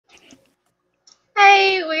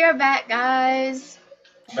We are back, guys.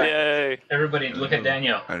 Back. Yay! Everybody, look at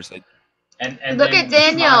Daniel. I just like, And Look then at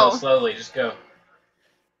Daniel. smile slowly. Just go.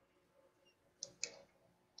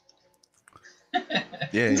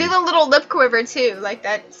 yeah. Do the little lip quiver too, like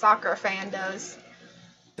that soccer fan does.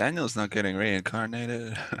 Daniel's not getting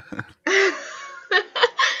reincarnated.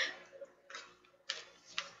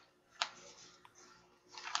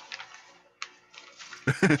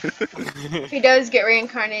 If he does get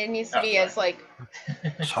reincarnated, it needs to be as like.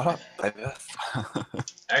 Shut up, baby. All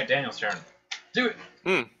right, Daniel's turn. Do it.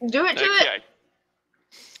 Do it to it.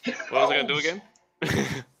 Okay. What was I gonna do again?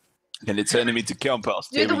 And it's enemy to campus.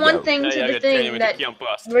 Do the one thing to the thing that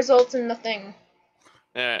results in the thing.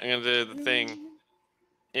 Yeah, I'm gonna do the thing.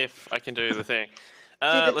 If I can do the thing.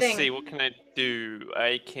 the Let's thing. see. What can I do?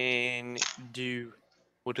 I can do.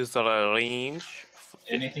 What is the range?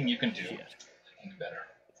 Anything you can do. Shit. I can do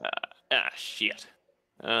better. Shit.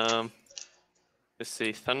 Let's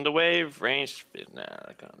see. Thunderwave range. Nah,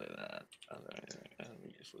 I can't do that. I'm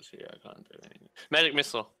useless here. I can't do anything. Magic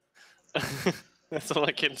missile. That's all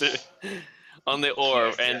I can do on the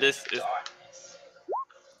orb, and this is.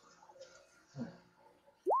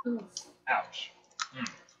 Ouch.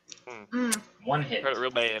 Mm. One hit. Hurt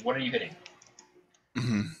real bad. What are you hitting?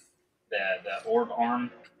 Mhm. The orb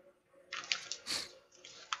arm.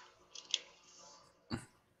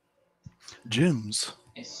 Gyms.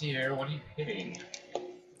 Isir, what are you hitting?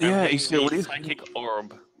 Yeah, I'm Isir, hitting what the is psychic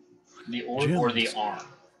orb? The orb or the Gyms. arm?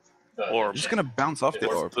 The Orb. Just gonna bounce off the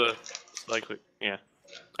Or orb. The psychic. Yeah.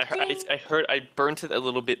 I heard I burnt it a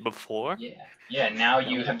little bit before. Yeah. Yeah, now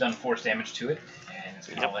you have done force damage to it, and it's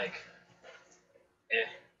kind of like.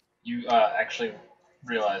 You actually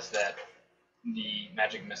realize that the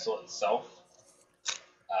magic missile itself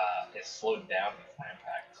is slowed down before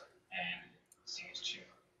impact and seems to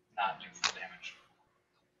not do full damage.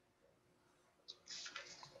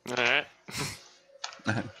 Alright.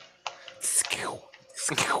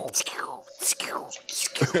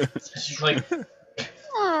 She's like,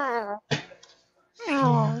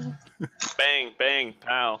 Bang, bang,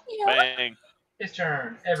 pow, bang. his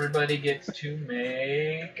turn. Everybody gets to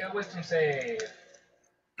make a wisdom save.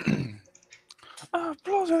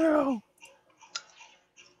 Explosive!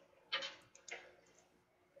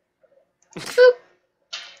 Boop.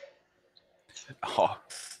 Oh,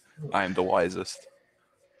 I am the wisest.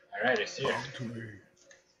 Alright, Isir.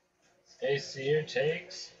 Isir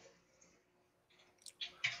takes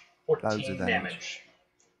 14 damage. damage.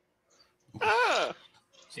 Ah!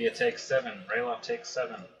 Sia takes 7. Rayloff takes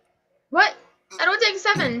 7. What? I don't take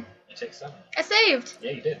 7. You take 7. I saved.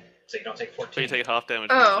 Yeah, you did. So you don't take 14. So you take half damage.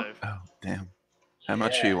 Oh. When you save. Oh, damn. How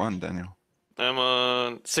much do you want, Daniel? I'm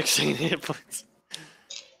on 16 hit points.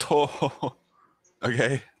 Oh,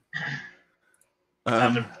 okay.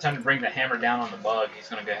 Time to bring the hammer down on the bug. He's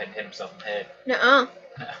gonna go ahead and hit himself in the head. Nuh-uh.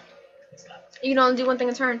 It's not. You can only do one thing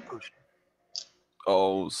a turn.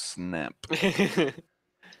 Oh, snap.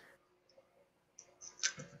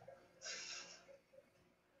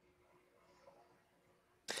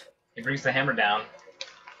 He brings the hammer down,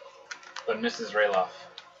 but misses Rayloff.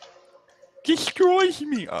 Destroys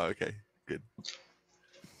me! Oh, okay. Good.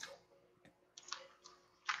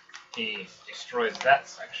 He destroys that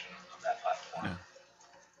section of that platform. Yeah.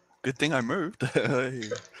 Good thing I moved.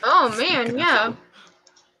 Oh man, yeah.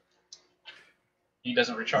 He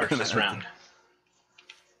doesn't recharge this round.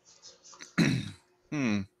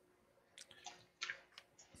 Hmm.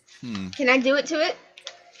 Can I do it to it?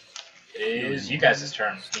 It is you guys'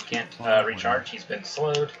 turn. He can't recharge. He's been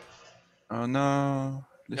slowed. Oh no.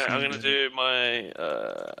 Yeah, I'm gonna do my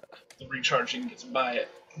The recharging gets by it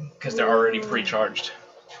because they're already pre-charged.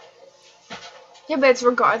 Yeah, but it's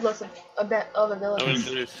regardless of I'm abilities.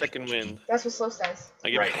 gonna do second wind. That's what slow says. I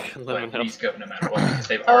get Right. 11 Like, health. rescope no matter what because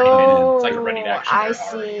they've already been in. It's like a ready to action. I They're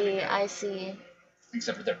already in see. it. I see.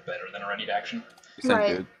 Except for they're better than a ready to action.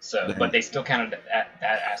 Right. Good. So, but they still counted that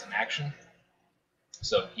as an action.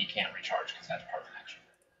 So he can't recharge because that's part of an action.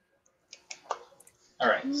 All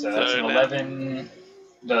right, so that's an So now- 11.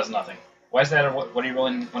 Does nothing. Why is that? Or what are you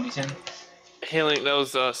rolling? 1d10? Healing. That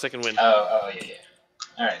was second wind. Oh, yeah.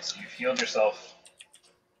 All right, so you've healed yourself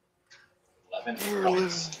 11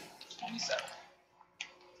 points. 27.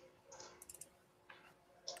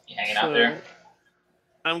 You hanging out there?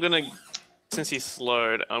 I'm gonna, since he's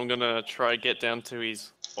slowed, I'm gonna try get down to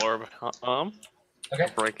his orb arm. Okay.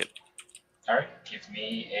 Break it. All right. Give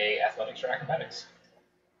me a athletics or acrobatics.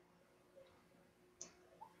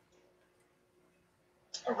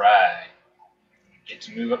 All right. Get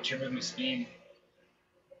to move up to your movement speed.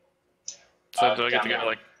 So do I get down to go there.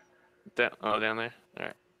 like down? Oh, down there. All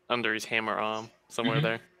right. Under his hammer arm, somewhere Mhm.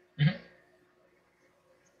 there. Mhm.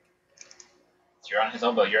 You're on his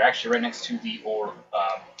elbow. You're actually right next to the orb.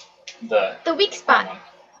 The The weak prime spot. one.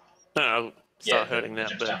 No, I'll start hurting the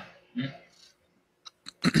that, but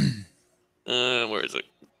gemstone. where is it?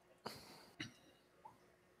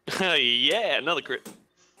 Yeah, another crit.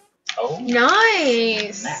 Oh.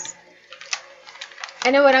 Nice. Snap.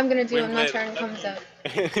 I know what I'm gonna do Win when my later. turn comes up.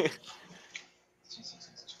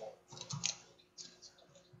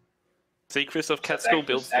 Secrets of That's Catskill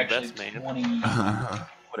builds the actually best, man. 21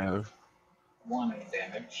 Whatever.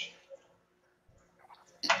 damage.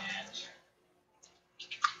 And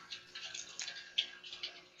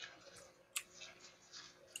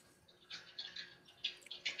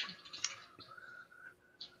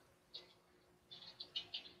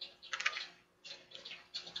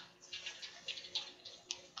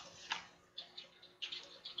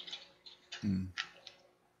Hmm.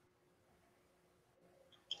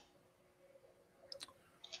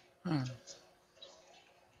 Hmm.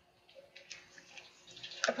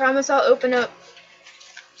 I promise I'll open up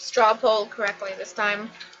straw poll correctly this time.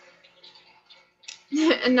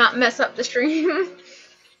 And not mess up the stream.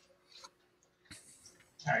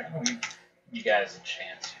 alright, I'm gonna give you guys a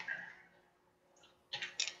chance here.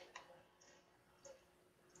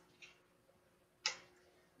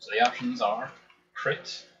 So the options are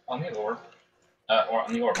crit on the orb, or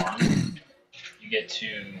on the orb arm. You get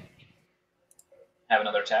to have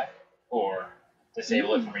another attack, or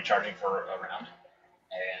disable it from recharging for a round.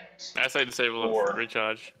 And I say disable it Or- for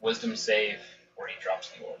recharge. wisdom save, or he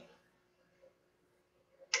drops the orb.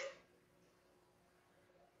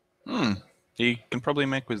 He can probably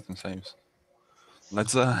make wisdom saves.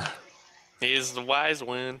 Let's He is the wise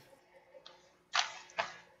one.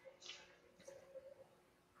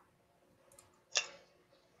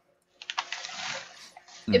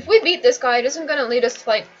 If we beat this guy, it isn't gonna lead us to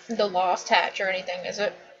like the Lost Hatch or anything, is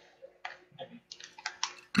it?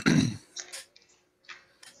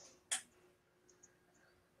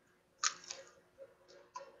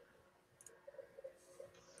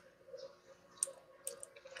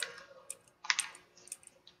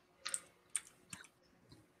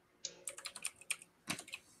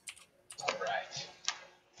 Alright.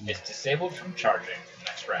 It's disabled from charging for the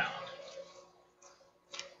next round.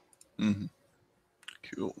 mm-hmm.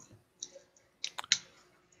 Cool.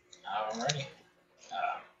 Alrighty.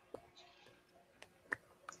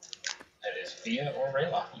 That is Fia or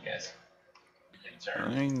Raylock, you guys. Your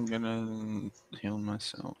turn. I'm gonna heal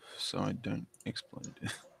myself so I don't explode.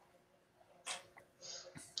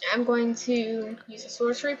 I'm going to use a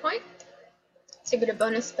sorcery point to get a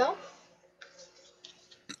bonus spell.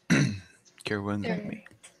 Cure wounds like me.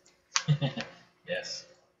 Yes.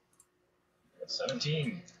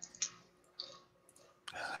 17.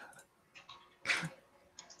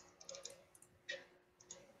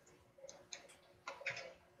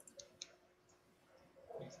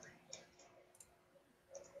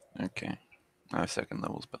 Okay. I have second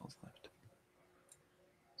level spells left.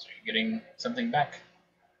 So you're getting something back.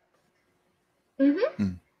 Mm-hmm.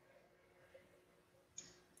 Wait,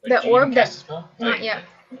 The did you orb cast that- a spell? Not Wait, yet.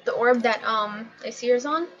 The orb that Aesir's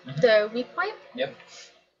on, Mhm. the weak point. Yep.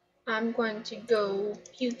 I'm going to go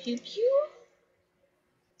pew pew pew.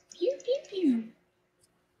 Pew pew pew.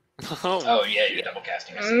 Oh yeah, you're double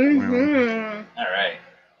casting. Mm-hmm. Alright.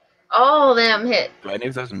 All them hit. Do any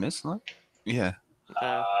of those miss? Like? Yeah.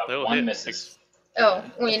 They will One hit. misses. Oh,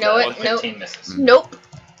 well, you know what? Nope. 115 misses. Nope.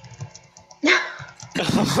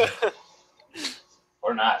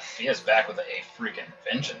 Or not. Fia's back with a freaking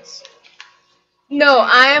vengeance. No,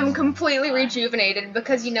 I am completely rejuvenated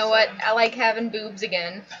because you know what? I like having boobs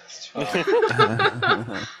again.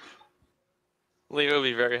 Leo will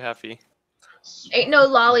be very happy. Ain't no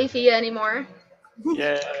lolly Fia anymore.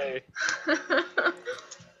 Yay!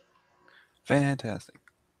 Fantastic.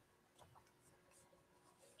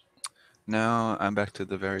 Now I'm back to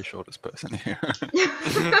the very shortest person here.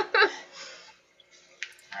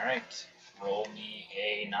 Alright. Roll me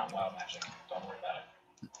a not wild magic. Don't worry about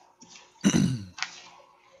it.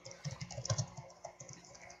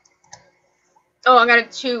 Oh, I got a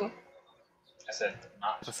 2. I said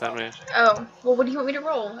not What's that wild mean? magic. Oh, well, what do you want me to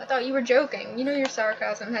roll? I thought you were joking. You know your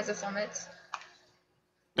sarcasm has its limits.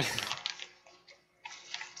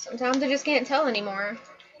 Sometimes I just can't tell anymore.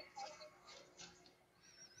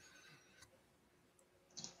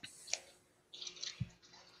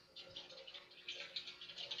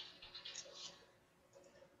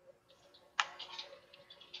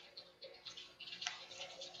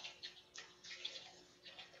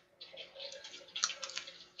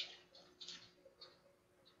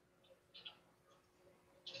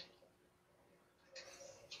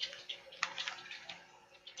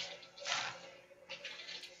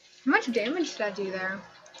 How much damage did I do there?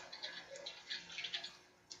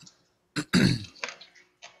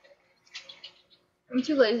 I'm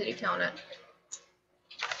too lazy to count it.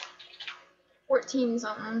 14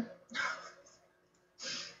 something.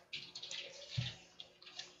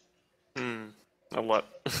 A lot.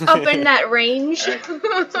 Up in that range. Alright,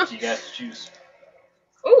 it's up to you guys to choose.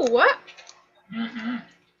 Ooh, what? Mm-hmm.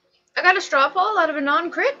 I got a straw poll out of a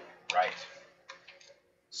non-crit? Right.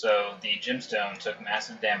 So the gemstone took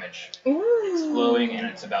massive damage. Ooh. It's glowing and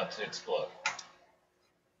it's about to explode. You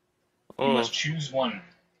Oh. must choose one.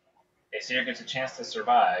 Aesir gets a chance to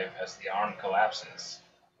survive as the arm collapses.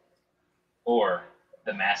 Or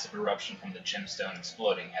the massive eruption from the gemstone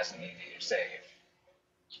exploding has an easier save.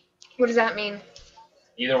 What does that mean?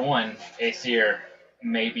 Either one, Aesir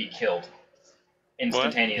may be killed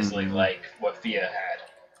instantaneously, Mhm. like what Fia had,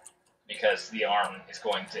 because the arm is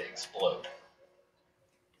going to explode.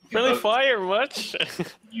 You Friendly vote- fire much?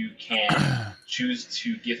 You can choose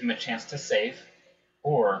to give him a chance to save,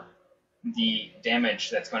 or the damage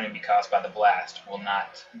that's going to be caused by the blast will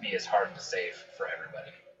not be as hard to save for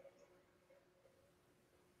everybody.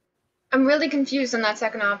 I'm really confused on that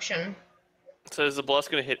second option. So is the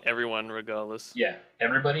blast gonna hit everyone regardless? Yeah,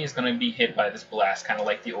 everybody is going to be hit by this blast, kind of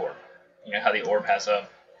like the orb. You know how the orb has a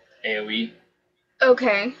AoE?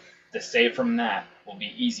 Okay. The save from that will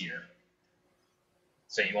be easier.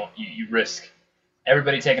 So you won't you risk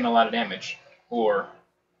everybody taking a lot of damage, or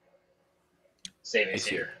save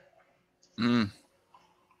Aesir,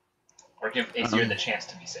 or give Aesir the chance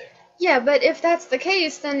to be saved. Yeah, but if that's the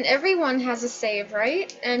case, then everyone has a save,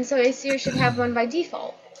 right? And so Aesir should have one by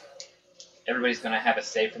default. Everybody's going to have a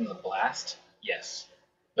save from the blast, yes,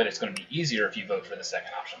 but it's going to be easier if you vote for the second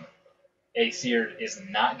option. Aesir is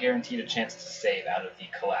not guaranteed a chance to save out of the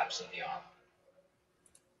collapse of the arm.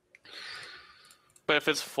 But if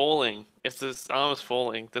it's falling, if this arm is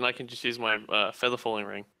falling, then I can just use my feather falling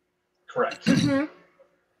ring. Correct. Hmm.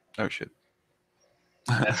 Oh shit.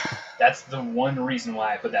 That's the one reason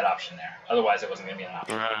why I put that option there. Otherwise, it wasn't going to be an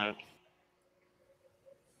option. Right.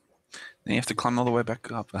 Then you have to climb all the way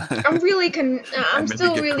back up. I'm really I'm And maybe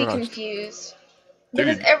still get really crushed. confused.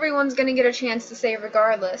 Because Dude. everyone's gonna get a chance to save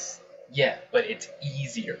regardless. Yeah, but it's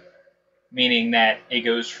easier. Meaning that it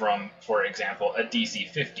goes from, for example, a DC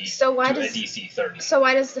 50 So why to does- a DC 30. So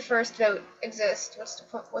why does the first vote exist? What's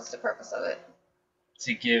the purpose of it?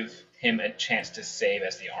 To give him a chance to save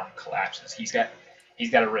as the arm collapses. He's got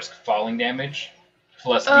to risk falling damage,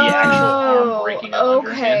 plus the actual arm breaking up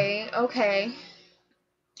under him. Okay.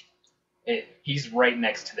 He's right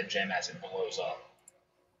next to the gem as it blows up.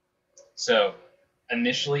 So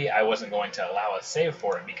initially, I wasn't going to allow a save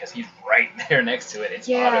for it because he's right there next to it. It's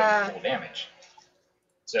Yeah. auto full damage.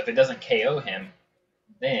 So if it doesn't KO him,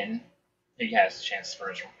 then he has a chance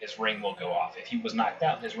for his ring will go off. If he was knocked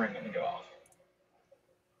out, his ring wouldn't go off.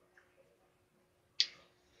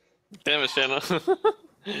 Damn it, Shanna.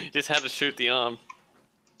 Just had to shoot the arm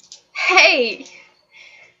Hey!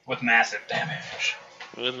 With massive damage.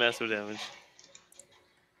 with massive damage.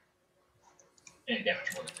 Any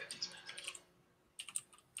damage more than 50 is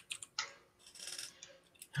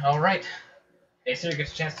massive. Alright. Aesir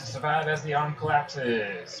gets a chance to survive as the arm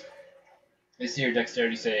collapses. Aesir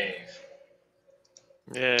dexterity save.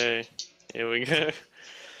 Yay. Here we go.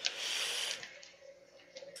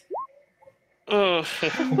 Oh.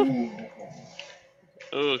 Ooh.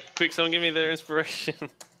 Oh, quick, someone give me their inspiration. I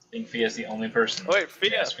think Fia's the only person. Wait, Fia.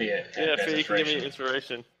 Yes, Fia. Yeah, has Fia, you can give me inspiration.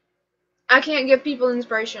 inspiration. I can't give people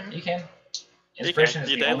inspiration. You can. You Inspiration can.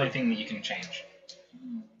 is You the only definitely- thing that you can change.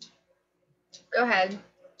 Go ahead.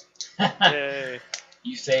 Yay.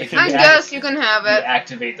 You say I I guess you can have you it.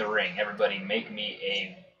 activate the ring. Everybody, make me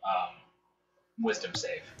a wisdom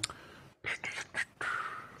save.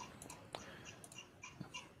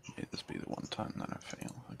 May this be the one time that I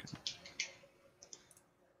fail. Okay.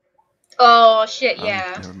 Oh shit,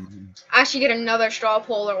 yeah. never mind. I should get another straw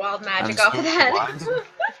poll or wild magic I'm off of so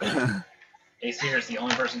that. blind. Aesir is the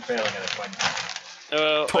only person failing at this point in time.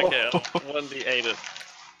 Oh, okay. 1d8 it.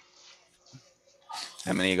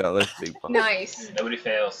 How many you got left, big boss? Nice. Nobody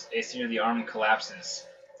fails. Aesir, the arm collapses.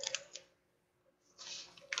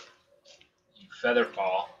 You feather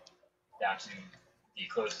fall down to the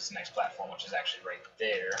closest next platform, which is actually right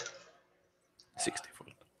there. 60 foot.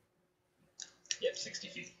 Yep, 60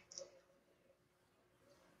 feet.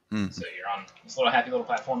 Mm. So you're on this little happy little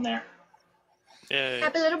platform there. Yay.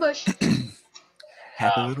 Happy little bush.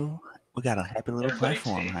 Happy little. We got a happy little everybody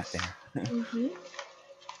platform right saves. there. Mm-hmm.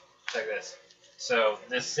 Check this. So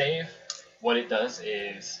this save, what it does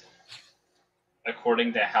is,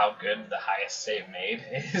 according to how good the highest save made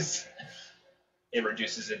is, it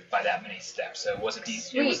reduces it by that many steps. So it wasn't it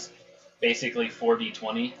Sweet. was basically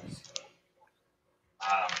 4d20.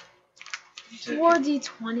 You took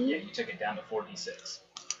 4d20? Yeah, you took it down to 4d6.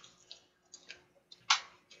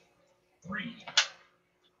 3,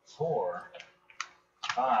 4,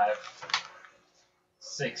 5,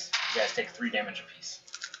 6. You guys take 3 damage apiece.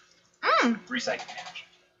 3 psychic damage.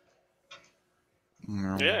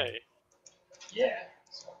 No. Yay. Yeah.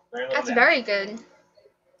 So very little That's damage. very good.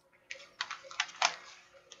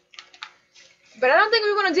 But I don't think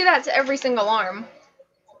we want to do that to every single arm.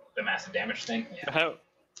 The massive damage thing. Yeah. How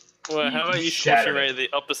You about you shattered scorching ray it. the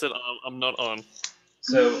opposite arm I'm not on?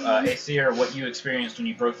 So, Aesir, what you experienced when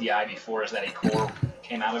you broke the eye before is that a core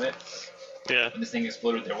came out of it. Yeah. When this thing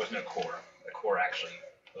exploded, there was no core. The core actually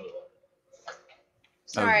blew up.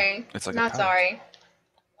 Sorry. it's like a Not palace. sorry.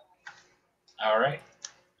 All right.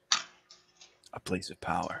 A place of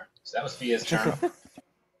power. So that was Fia's turn. To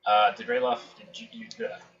Greyloff, did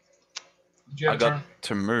you I have a got turn?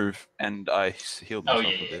 to move, and I healed Oh,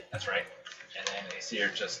 myself yeah, a yeah, bit. that's right. And then Aesir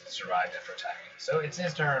just survived after attacking. So it's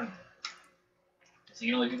his turn. So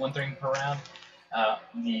you can only do one thing per round.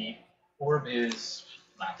 The orb is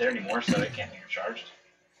not there anymore, so it can't be recharged.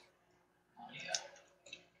 Yeah.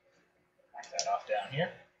 Back that off down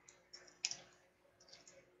here.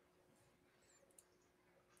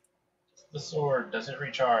 The sword, does it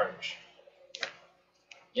recharge?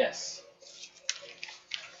 Yes.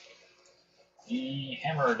 The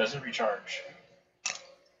hammer, does it recharge?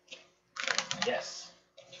 Yes.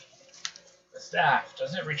 The staff,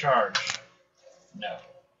 does it recharge? No.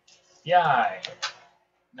 The eye?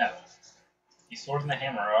 No. The sword and the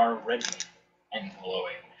hammer are ready and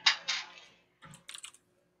glowing.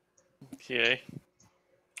 Okay.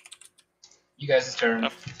 You guys' turn.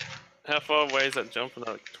 How far away is that jump?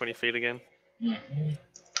 Like 20 feet again?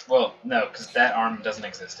 Well, no, because that arm doesn't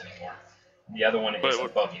exist anymore. The other one is But-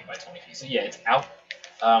 above you by 20 feet. So yeah, it's out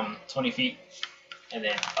 20 feet and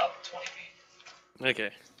then up 20 feet.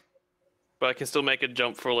 Okay. But I can still make a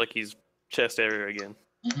jump for like his chest area again.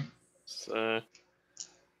 Mhm. So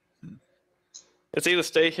it's either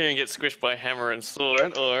stay here and get squished by hammer and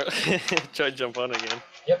sword, or try to jump on again.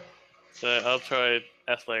 Yep. So I'll try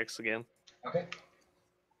athletics again. Okay.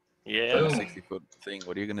 Yeah. Boom. 60-foot thing.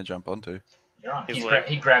 What are you gonna jump onto? You're on. He's He, like-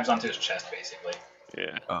 he grabs onto his chest, basically.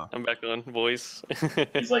 Yeah. Oh. I'm back on, boys.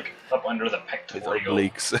 He's like up under the With pectoral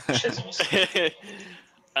obliques. chisels.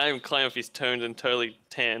 I'm climbing off his toned and totally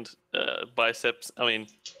tanned biceps. I mean,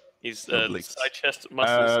 his Obliques. side chest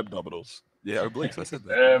muscles. Abdominals. Yeah, obliques. I said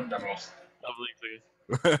that. Doubles. Obliques.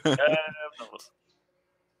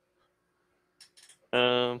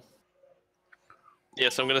 Abdominals. Yeah,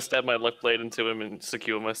 so I'm gonna stab my luck blade into him and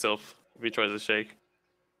secure myself if he tries to shake.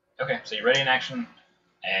 Okay, so you're ready in action,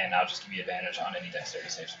 and I'll just give you advantage on any dexterity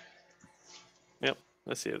saves. Yep.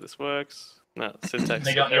 Let's see if this works. No, syntax.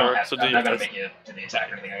 You don't have so to. I'm not going to do make you do the attack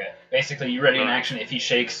or anything like that. Basically, you're ready in Alright. action. If he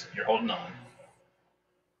shakes, you're holding on.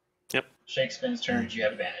 Yep. Shake, spins, turns, you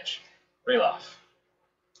have advantage. Rayloff.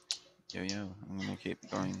 Yo, I'm gonna keep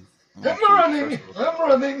going. I'm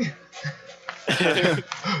running!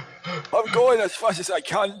 I'm going as fast as I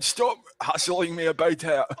can. Stop hassling me about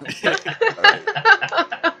it.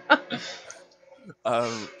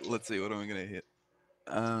 Let's see. What am I gonna hit?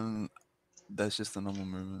 That's just a normal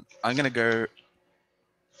movement. I'm gonna go.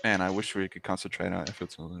 Man, I wish we could concentrate our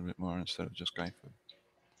efforts a little bit more instead of just going for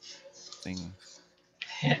things.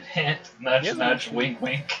 Hint, hint, nudge, Yeah, nudge, that's- wink,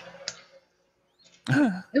 wink.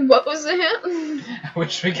 What was the hint? I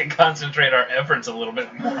wish we could concentrate our efforts a little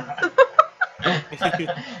bit more.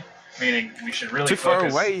 Meaning, we should really Too far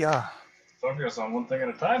focus, away, yeah. focus on one thing at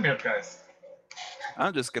a time here, guys.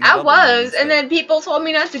 I'm just gonna. I double move was, instead. and then people told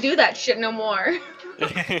me not to do that shit no more.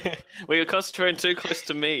 it. Well, you're concentrating too close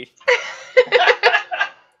to me.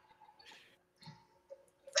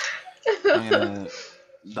 I'm gonna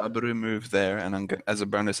double move there, and as a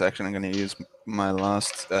bonus action, I'm gonna use my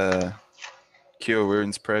last Cure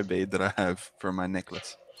Wounds prayer bead that I have for my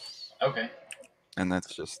necklace, Okay. and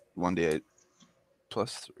that's just 1d8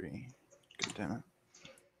 plus 3. God damn it!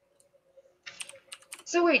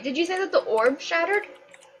 So wait, did you say that the orb shattered?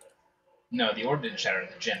 No, the orb didn't shatter,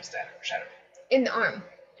 the gem shattered. In the arm?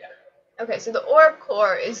 Yeah. Okay, so the orb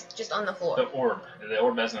core is just on the floor. The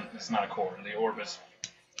orb isn't, it's not a core. The orb is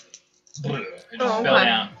blue. It just Oh, fell okay.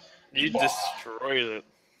 down. You Wow. destroyed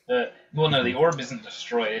Well, no, the orb isn't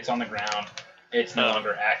destroyed. It's on the ground. It's no Oh.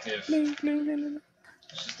 longer active.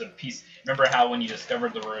 It's just a piece. Remember how when you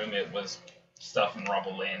discovered the room, it was stuff and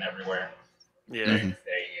rubble laying everywhere? it. Yeah. Mhm.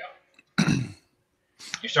 There you go.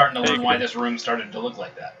 You're starting to Hey, learn why good. this room started to look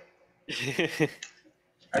like that.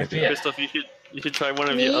 Alright, Thea. Christoph, you should try one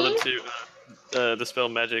of your Me? other two dispel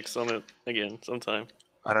magics on it again sometime.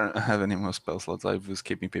 I don't have any more spell slots. I was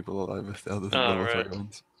keeping people alive with the other level right. 3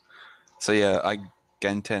 ones. So yeah, I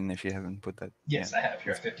gain 10 if you haven't put that. Yes, yeah, I have.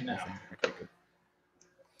 You're at 50 now. Okay, good.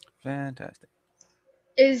 Fantastic.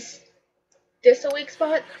 Is this a weak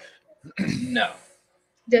spot? No.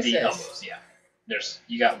 This The is. elbows, yeah.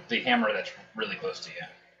 You got the hammer that's really close to you.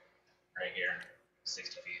 Right here.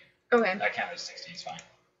 60 feet. Okay. That count as 60 is fine.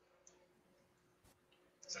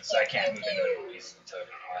 Since I can't move into it, release the token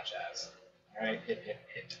and all that jazz. Alright,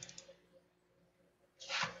 hit.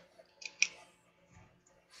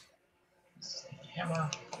 This is the hammer.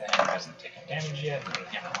 The hammer hasn't taken damage yet. The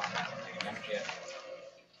hammer arm hasn't taken damage yet.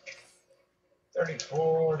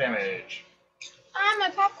 34 damage. Ah, my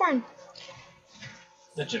popcorn.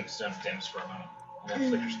 The gemstone dims for a moment, and then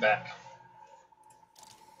flickers back.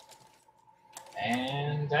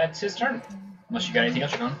 And that's his turn. Unless you got anything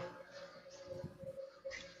else you're doing.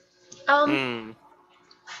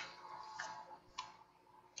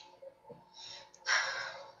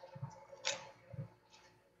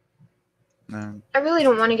 No. I really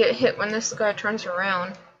don't want to get hit when this guy turns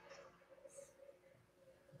around.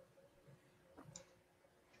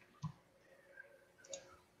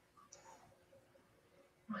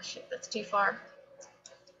 Oh shit, that's too far.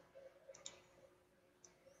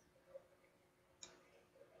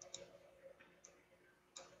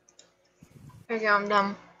 There you go, I'm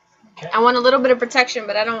done. Okay. I want a little bit of protection,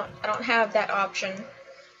 but I don't have that option.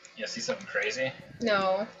 You see something crazy?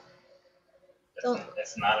 No.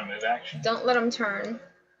 That's not a move action. Don't let him turn.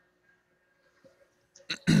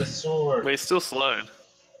 The sword. But he's still slowed.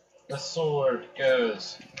 The sword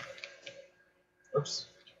goes. Oops.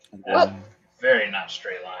 Oh. Very not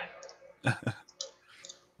straight line. To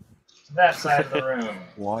that side of the room.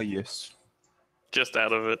 Why, yes. Just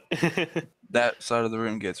out of it. That side of the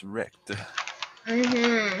room gets wrecked.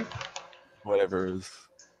 Mm-hmm. Whatever is.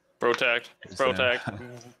 Protect. Is Protect.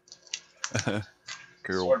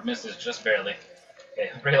 Cool. Sword misses just barely. Okay,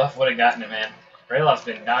 Rayloff would have gotten it, man. Rayloff's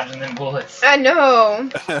been dodging them bullets. I know.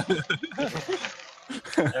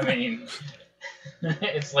 I mean,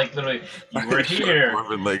 it's like literally, you were here,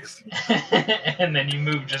 Dwarven legs. and then you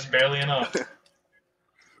moved just barely enough.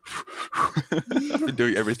 I've been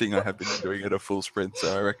doing everything I have been doing at a full sprint,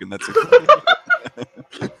 so I reckon that's a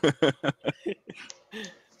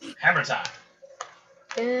Hammer time.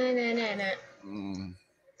 Da-na-na-na. Mm.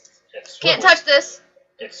 It swivels. Can't touch this.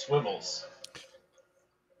 It swivels.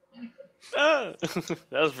 Ah!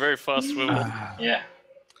 That was very fast swivel. Ah. Yeah.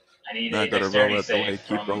 I need Now I a gotta roll dexterity out the way. save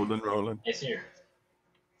Keep from... rolling. It's here.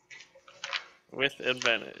 With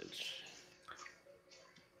advantage.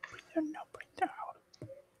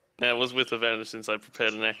 That was with advantage since I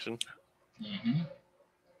prepared an action.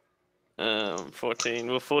 Mm-hmm. 14.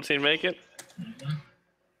 Will 14 make it? Mm-hmm.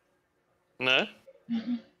 No?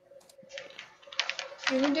 Mm-hmm.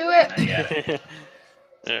 You can do it. I got it.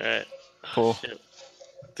 Alright. Cool. Shit.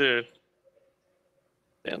 Dude.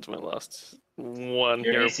 Down to my last one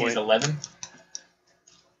Your hero AC is point. 11.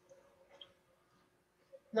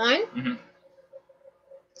 Mine? Mm-hmm.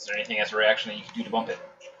 Is there anything as a reaction that you can do to bump it?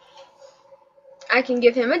 I can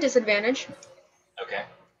give him a disadvantage. Okay.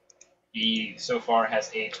 He so far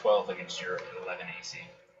has a 12 against your 11 AC.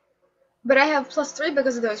 But I have +3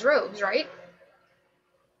 because of those robes, right?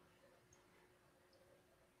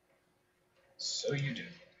 So you do.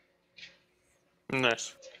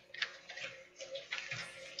 Nice.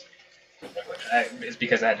 It's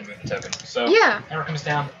because I had to move the token. So Yeah. hammer comes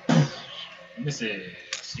down. Misses.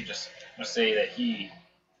 He just want to say that he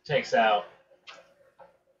takes out.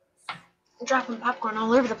 Dropping popcorn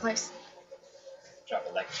all over the place. Drop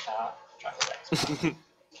it like a top. Drop it like a top.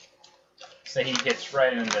 So he gets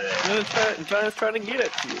right into the. I'm trying to get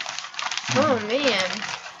it to you. Oh man.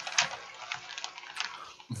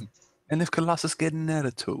 And if Colossus get an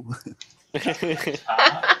attitude.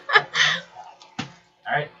 top.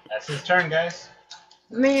 Alright, that's his turn, guys.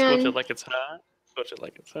 Scorch Man. it like it's hot. Scorch it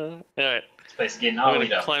like it's hot. Alright. This place is getting I'm all gonna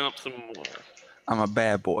lit up. climb up some more. I'm a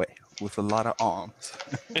bad boy with a lot of arms.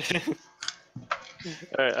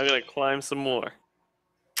 Alright, I'm gonna climb some more.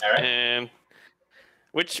 Alright. And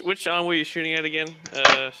which arm were you shooting at again,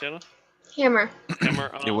 Shanna? Hammer. Hammer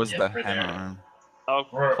arm? It was yeah, the right hammer there. arm. I'll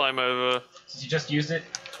Or- climb over. Since you just used it,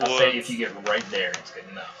 I'll say Towards- if you get right there, it's good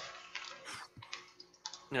enough.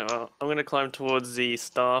 No, I'm gonna climb towards the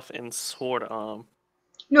staff and sword arm.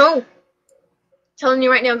 No. Telling you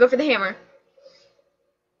right now, go for the hammer.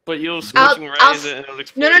 But you'll scorching I'll raise it and it'll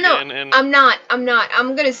explode No. again and I'm not. I'm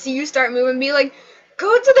gonna see you start moving and be like,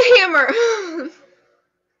 go to the hammer.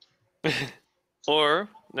 or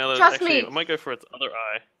now that Trust actually me. I might go for its other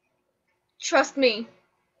eye. Trust me.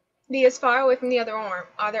 Be as far away from the other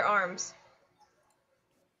arms.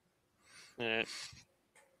 Alright.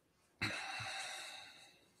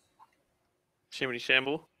 Shimmy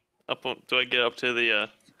shamble. Up on, do I get up to the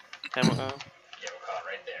hammer arm? Yeah, we'll call it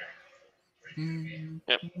right there.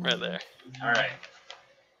 Yep, right there. Alright.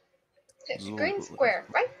 Hit the green square,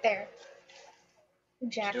 right there.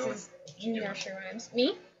 doing? Jax's nursery rhymes.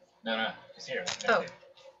 Me? No, it's here. Oh.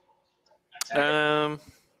 Attack it.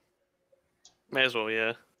 May as well,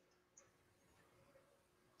 yeah.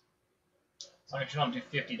 As long as you don't do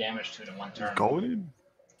 50 damage to it in one turn. Going.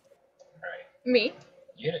 Me? Alright.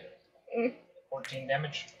 You hit it. Mm. 14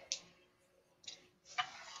 damage.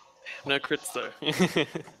 No crits though.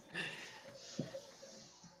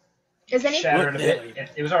 Is any? Shattered a bit.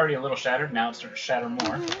 It was already a little shattered. Now it's starting to shatter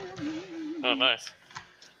more. Oh, nice.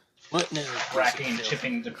 What now? Cracking and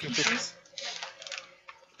chipping to pieces.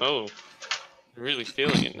 Oh, I'm really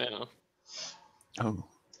feeling it now. Oh.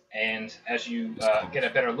 And as you get a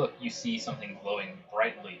better look, you see something glowing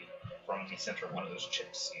brightly from the center of one of those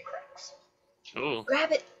chips and cracks. Oh,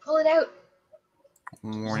 Grab it. Pull it out.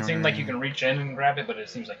 It seems like you can reach in and grab it, but it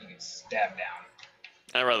seems like you can stab down.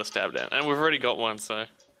 I'd rather stab down, and we've already got one, so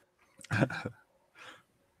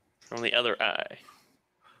from the other eye.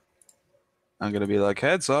 I'm gonna be like,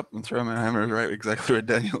 heads up, and throw my hammer right exactly where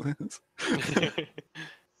Daniel is.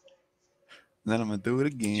 Then I'm gonna do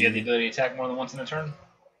it Do you have the again. ability to attack more than once in a turn?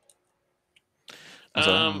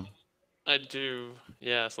 So, I do.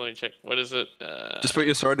 Yeah, so let me check. What is it? just put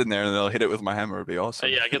your sword in there, and I'll hit it with my hammer. It'd be awesome.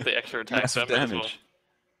 Yeah, I get the extra attack. So Massive I may as well. damage.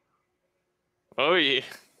 Oh yeah.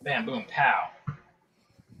 Bam, boom, pow.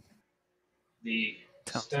 The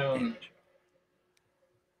Tell- stone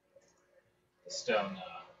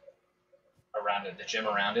around it, the gem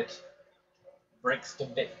around it, breaks to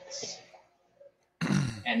bits.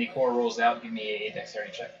 And the core rolls out. Give me a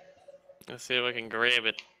dexterity check. Let's see if I can grab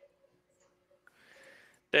it.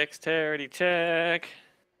 Dexterity check.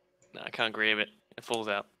 No, I can't grab it. It falls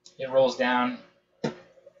out. It rolls down.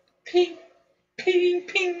 Ping, ping,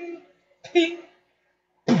 ping, ping.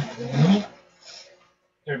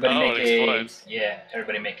 Everybody Oh, make it explodes.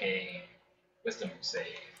 Everybody make a wisdom save.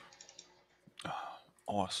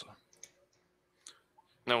 Awesome.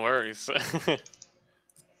 No worries.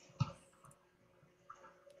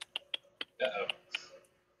 Uh-oh.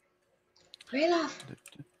 Rayloff.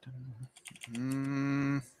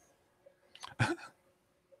 Mm,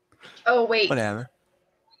 Oh wait. whatever.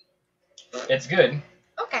 It's good.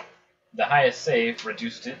 Okay. The highest save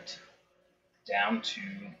reduced it down to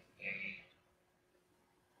a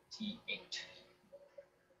T8.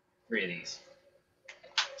 3 of these.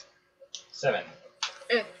 7,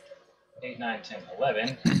 Mm. 8, 9, 10,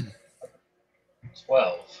 11,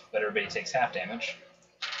 12. But everybody takes half damage.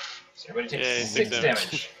 So everybody takes Yay, 6 6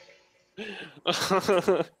 damage.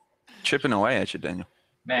 Chipping away at you, Daniel.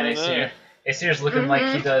 Man, I know. Aesir's looking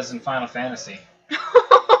like he does in Final Fantasy.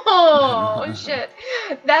 Oh shit.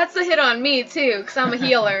 That's a hit on me too, because I'm a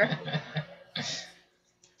healer.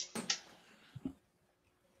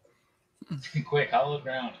 Quick, hollow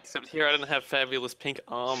ground. Except here I didn't have fabulous pink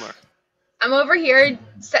armor. I'm over here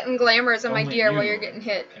setting glamours on my Only gear while you you're getting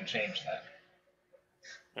hit. Can change that.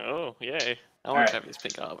 Oh, yay. I want Alright. fabulous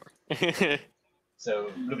pink armor.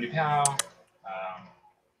 So, bloopity pow.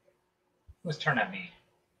 Whose turn at me?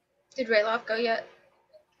 Did Rayloff go yet?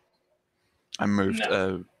 I moved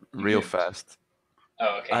No. real moved. fast.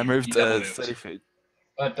 Oh, okay. I you moved double moved. 30 feet.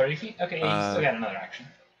 30 feet? Okay, yeah, you still got another action.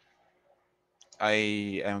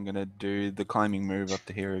 I am gonna do the climbing move up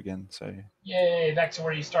to here again. So. Yay, back to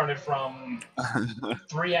where you started from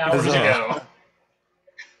 3 hours Huzzah. ago.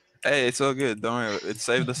 Hey, it's all good. Don't worry. It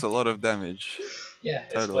saved us a lot of damage. Yeah, it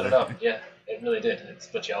split Totally. it up. Yeah, it really did. It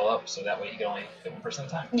split you all up, so that way you can only hit 1% of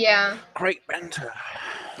the time. Yeah. Great banter.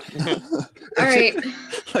 Alright.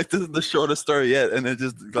 Like this is the shortest story yet, and it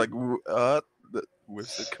just like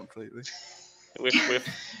whiffs it completely. Whiff.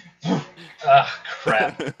 Ah,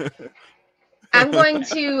 crap. I'm going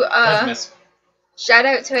to That's a miss. shout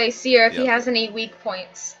out to Aesir if he Yep. has any weak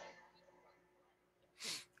points.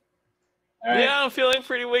 All right. Yeah, I'm feeling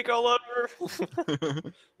pretty weak all over.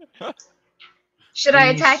 Should I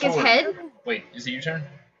The attack his sword. head? Wait, is it your turn?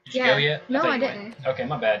 Did you Yeah. go yet? No, thought I you went. didn't. Okay,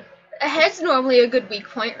 my bad. A head's normally a good weak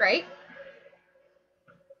point, right?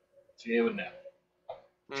 So you would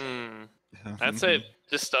know. I'd say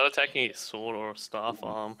just start attacking his sword or staff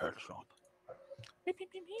arm.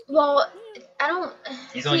 Well, I don't.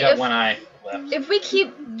 He's only see, got if, one eye left. If we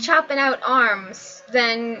keep chopping out arms,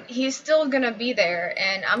 then he's still gonna be there,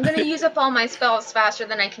 and I'm gonna use up all my spells faster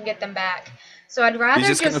than I can get them back. So I'd rather He's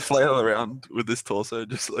just gonna flail around with his torso,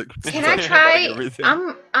 just like. Can I like, try? everything.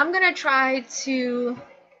 I'm gonna try to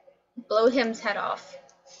blow him's head off.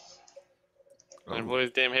 And blow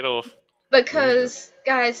his damn head off. Because,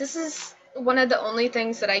 guys, this is one of the only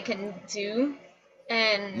things that I can do.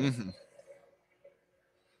 And Mm-hmm.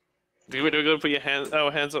 Do we gotta put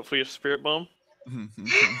our hands up for your spirit bomb?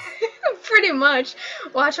 pretty much,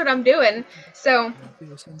 watch what I'm doing. So,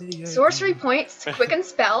 sorcery points, quicken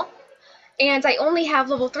spell, and I only have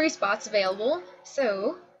level 3 spots available.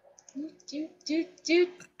 So, do.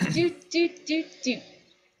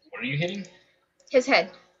 What are you hitting? His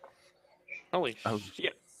head. Holy Oh.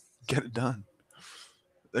 shit. Get it done.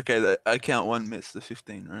 Okay, I count one miss, the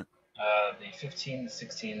 15, right? The 15, the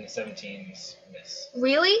 16, the 17s miss.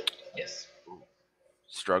 Really? Yes.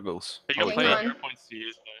 Struggles. But you Holy got Hang plenty on. of hero points to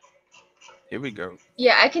use though. Here we go.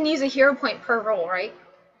 Yeah, I can use a hero point per roll, right?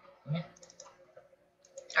 Mhm.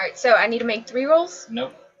 Alright, so I need to make 3 rolls?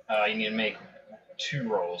 Nope. You need to make 2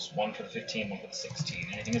 rolls. One for the 15, one for the 16.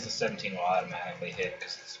 Anything that's a 17 will automatically hit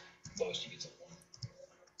because it's lowest you get to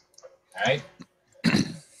 1. Alright?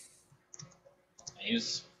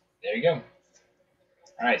 There you go.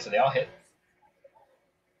 Alright, so they all hit.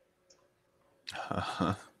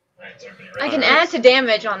 Alright, so everybody ready? I can add to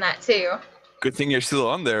damage on that too. Good thing you're still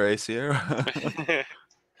on there, ACR.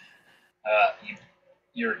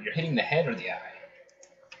 You're hitting the head or the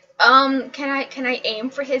eye? Can I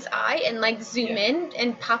aim for his eye and like zoom Yeah. in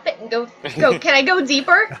and pop it and go? Can I go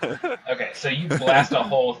deeper? Okay, so you blast a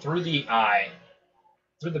hole through the eye,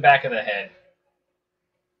 through the back of the head.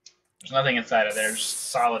 There's nothing inside of there,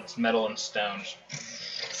 just solid metal and stone.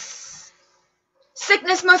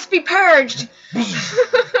 Sickness must be purged.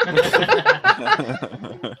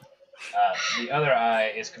 The other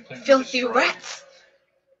eye is completely Filthy destroyed. rats.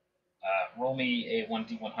 Roll me a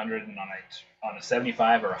 1d100, and on a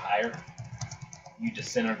 75 or higher, you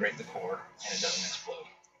disintegrate the core, and it doesn't explode.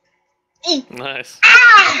 Nice.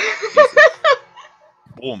 Ah!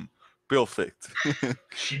 Boom. Perfect.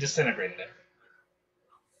 She disintegrated it.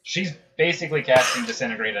 She's basically casting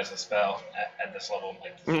Disintegrate as a spell at this level.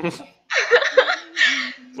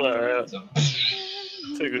 Alright. So,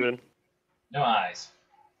 Too good. no eyes.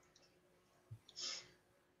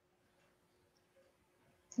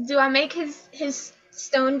 Do I make his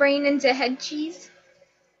stone brain into head cheese?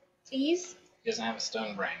 Cheese? He doesn't have a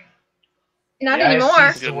stone brain. Not Yeah, I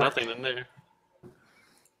anymore. see. There's nothing in there.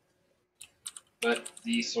 But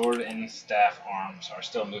the sword and staff arms are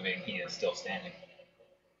still moving. He is still standing.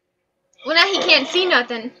 Well, now he can't see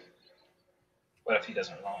nothing. What if he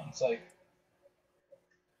doesn't roll in sight?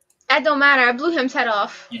 That don't matter. I blew his head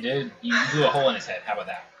off. You did. You blew a hole in his head. How about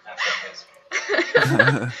that? That's what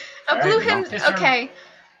it is. I blew Alright, him. his turn. Okay.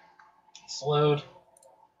 Slowed.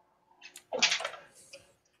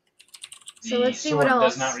 So The let's see sword what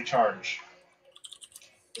else. does not recharge.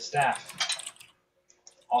 The staff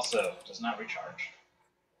also does not recharge.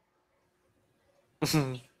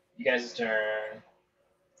 You guys' turn.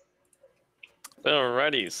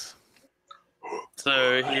 Alrighties.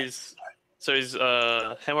 So his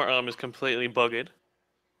hammer arm is completely buggered.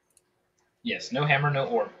 Yes, no hammer, no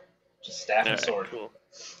orb. Just staff and Alright, sword. cool.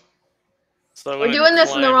 So We're doing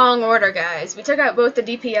this in the wrong order, guys. We took out both the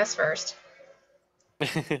DPS first.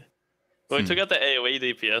 Well, we took out the AoE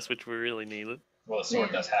DPS, which we really needed. Well, the sword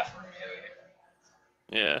Yeah. does half room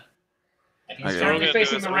area. Yeah. And he's Okay. currently What we're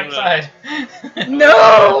facing the gonna do right is side.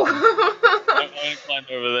 No! I'm going to climb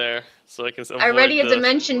over there so I can avoid I ready a the-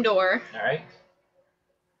 dimension door. Alright.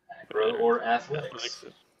 Acro or athletics.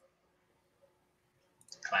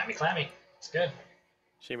 Clammy. It's good.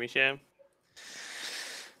 Shimmy sham.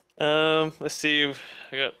 Let's see. I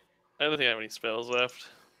don't think I have any spells left.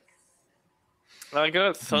 I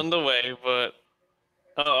got Thunder Wave, but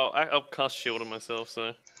I'll cast Shield on myself.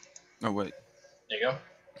 So Oh, wait. There you go.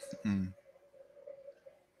 Hmm.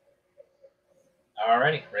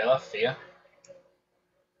 Alrighty. Rayla, Thea.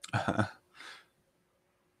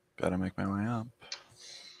 Gotta make my way up.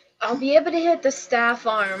 I'll be able to hit the staff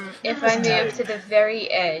arm if I move to the very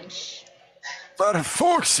edge. For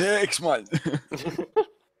fuck's sakes, man!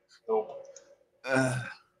 Oh.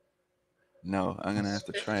 No, I'm gonna have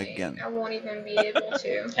to try again. I won't even be able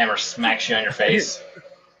to. Hammer smacks you on your face.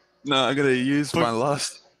 No, I'm gonna use my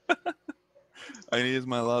last. I use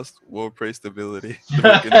my last war praised ability. The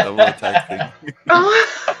fucking double attack thing. Oh,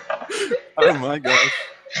 Oh my gosh.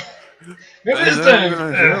 Maybe this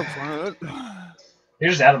time. You're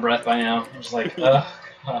just out of breath by now. I'm just like, oh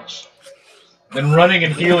gosh. Been running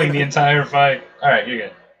and healing the entire fight. Alright, you're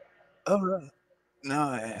good. Alright. No,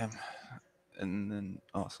 I am. And then,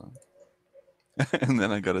 awesome. And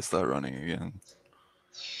then I gotta start running again.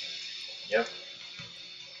 Yep.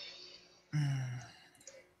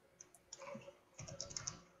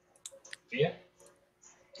 Thea?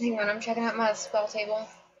 Hang on, I'm checking out my spell table.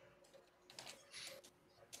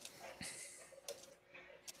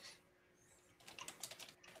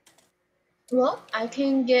 Well, I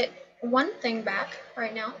can get one thing back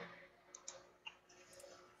right now.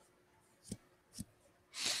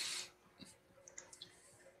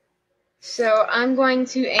 So I'm going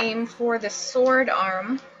to aim for the sword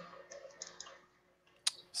arm.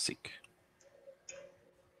 Sick.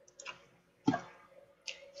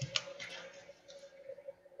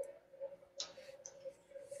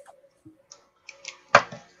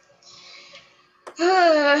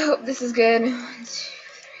 I hope this is good.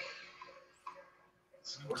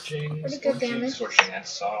 Scorching, Pretty good scorching, damage. scorching.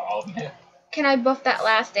 That's all of it. Can I buff that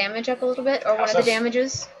last damage up a little bit, or How one of the so?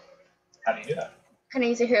 damages? How do you do that? Can I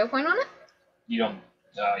use a hero point on it? You don't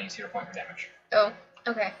use hero point for damage. Oh,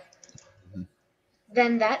 okay.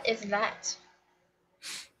 Then that is that.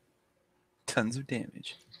 Tons of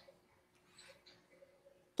damage.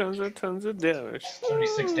 Tons of damage.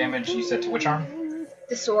 36 damage, you said to which arm?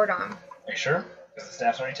 The sword arm. Are you sure? Because the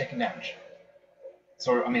staff's already taking damage.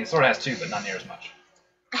 Sword, I mean, the sword has 2, but not near as much.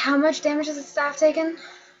 How much damage has the staff taken?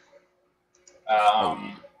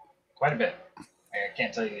 Quite a bit. I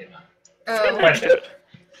can't tell you the amount. Oh. Quite a bit.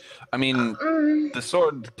 I mean, the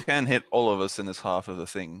sword can hit all of us in this half of the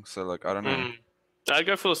thing, so like I don't know. I'd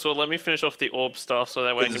go for the sword. Let me finish off the orb stuff so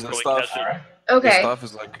that way I Is can the probably stuff- catch it. Alright. The Okay. staff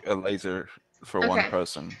is like a laser for one Okay.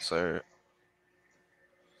 person, so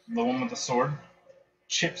The one with the sword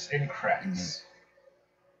chips and cracks.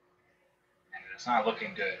 And it's not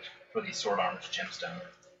looking good for the sword arm's gemstone.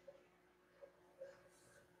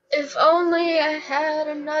 If only I had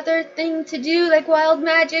another thing to do, like wild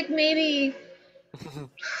magic, maybe.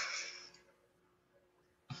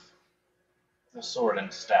 The sword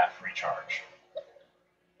and staff recharge.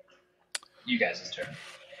 You guys' turn.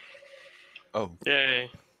 oh, Yay.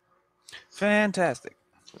 fantastic.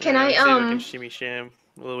 Can Yeah, I, let's see if um, can shimmy sham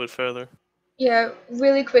a little bit further. Yeah,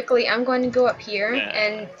 really quickly, I'm going to go up here Yeah.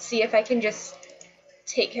 and see if I can just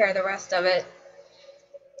take care of the rest of it.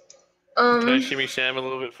 Can I shimmy sham a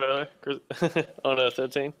little bit further? On a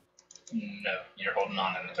 13? No, you're holding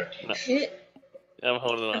on at a 13. No. Shit. I'm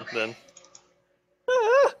holding on then.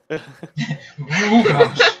 Ooh,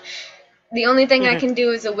 gosh. The only thing I can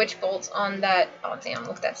do is a witch bolt on that. Oh damn!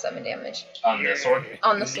 Look, that's 7 damage On the sword,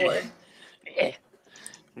 on the sword. Do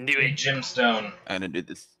the it. gemstone, And I did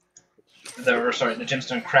this. the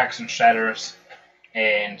gemstone cracks and shatters,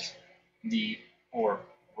 and the orb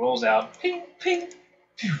rolls out. Ping, ping.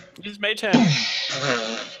 Use mage hand.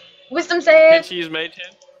 Wisdom Can't save. you use mage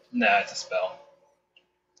hand? No, it's a spell.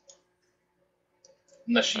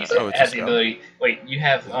 Unless she Oh, it's a has the spell. ability. Wait, you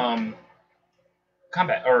have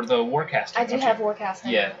combat or the warcaster. I do don't have you?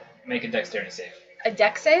 warcasting. Yeah, make a dexterity save. A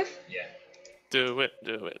deck save. Yeah. Do it,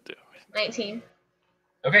 do it, do it. 19.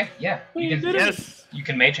 Okay. Yeah. You can. Yes! You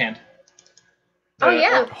can mage hand. Oh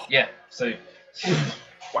yeah. Yeah. So.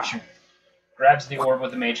 Wow. She grabs the orb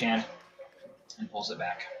with the mage hand and pulls it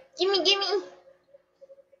back. Gimme, gimme.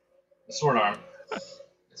 The sword arm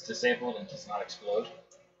is disabled and does not explode.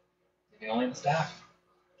 Leaving only the staff.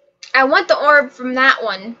 I want the orb from that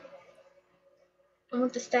one. I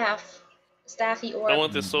want the staff. Staffy orb. I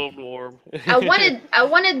want the soul orb. I wanted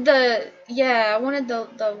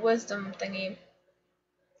the wisdom thingy.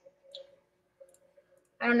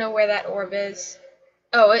 I don't know where that orb is.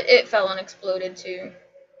 Oh, it fell and exploded too.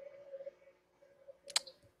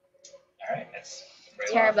 Alright, that's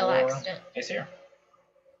Terrible accident. It's here.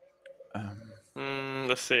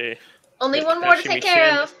 Let's see. Only Can one I more to shimmy take care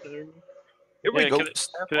sham of. this time around? Here we Yeah, go. can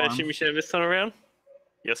Staff Can I arm. shimmy sham this time around?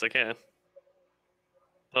 Yes, I can.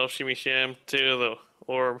 I'll shimmy sham to the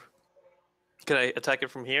orb. Can I attack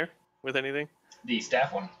it from here with anything? The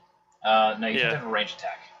staff one? No, you Yeah. have to have a ranged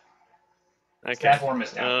attack. Okay. Staff arm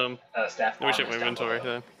is down. Staff Let me arm check is my down inventory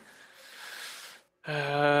below.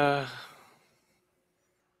 then.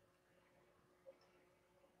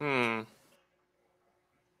 Mhm.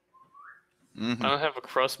 I don't have a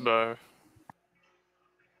crossbow.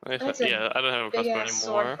 That's a Yeah, I don't have a Big crossbow ass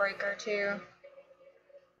sword anymore. breaker too.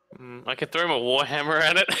 I can throw him a warhammer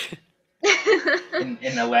at it.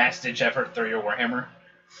 In a last ditch effort, throw your warhammer.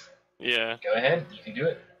 Yeah. Go ahead, you can do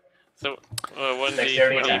it. So, 1d20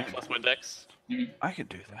 Dexterity attack. plus my dex. I could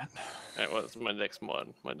do that. Alright, what's my dex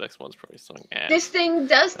mod? My dex mod's probably something ass. This thing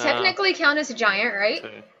does technically count as a giant, right?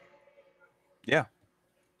 So, Yeah.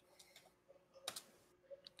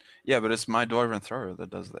 Yeah, but it's my dwarven thrower that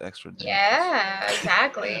does the extra damage. Yeah,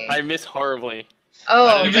 exactly. I miss horribly.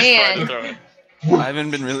 Oh I just tried to man. throw it. I haven't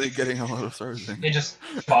been really getting a lot of throws in. It just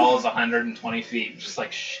falls 120 feet, just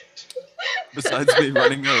like shit. Besides me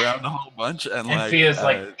running around a whole bunch and And like. Fia's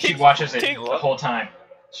like, she watches it Kick. the whole time.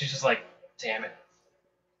 She's just like, damn it.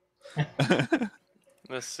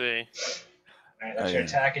 Let's see. Alright, that's Oh, your yeah.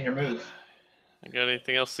 attack and your move. I got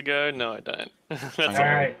anything else to go? No, I don't. That's I all. got-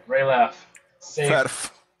 Alright, Rayleigh.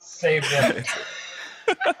 Fat Save them.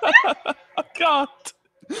 I can't.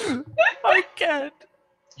 I can't.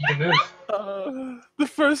 You can move. The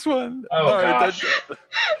first one. Oh, No, gosh.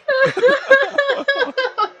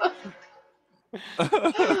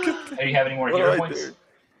 Do you have any more What hero do I points? do?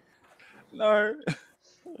 No.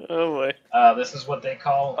 Oh boy. This is what they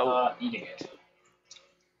call eating it.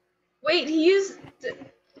 Wait, he used.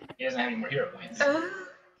 He doesn't have any more hero points.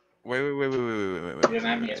 Wait. He doesn't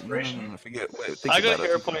have any inspiration. No, forget. Wait, think I got a about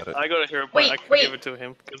hero it, think point. about it. I got a hero point. Wait, I can wait. give it to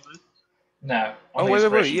him. No. Oh, only wait.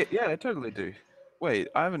 inspiration. Yeah, I totally do. Wait,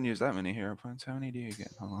 I haven't used that many hero points. How many do you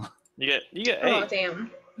get? Hold on. You get Oh 8.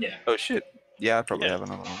 damn. Yeah. Oh, shit. Yeah, I probably Yeah. have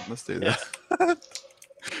another one. Let's do Yeah. that.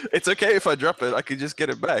 It's okay if I drop it. I could just get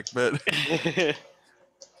it back, but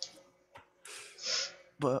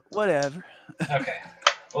whatever. Okay.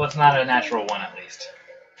 Well, it's not a natural one at least.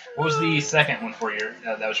 What was the second one for your?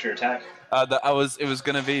 That was for your attack. It was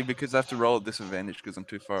gonna be because I have to roll at disadvantage because I'm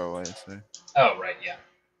too far away. So. Oh right, yeah.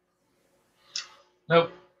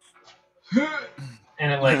 Nope.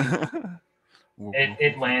 And it like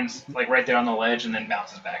it lands like right there on the ledge and then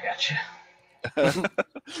bounces back at you.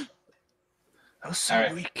 I was so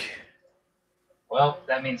Alright. weak. Well,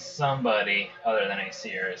 that means somebody other than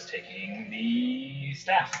Aesir is taking the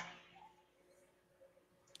staff.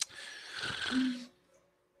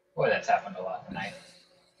 Boy, that's happened a lot tonight.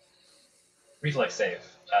 Reflex save.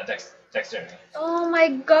 Dexterity. Oh my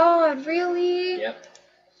god, really? Yep.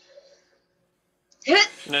 Hit!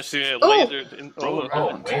 No, so you get Ooh. lasered in. Roll Oh, it. Oh,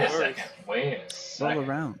 oh, wait a sorry. second. Wait a second. Roll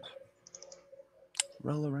around.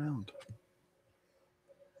 Roll around.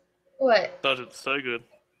 What? Dodged so good.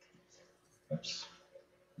 Oops.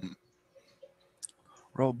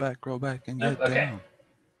 Roll back, and Nope, get okay. down.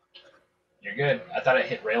 You're good. I thought it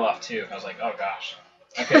hit Rayloff too. I was like, oh gosh.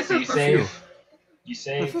 Okay, so you save. You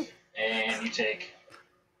save, and you take.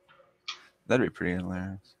 That'd be pretty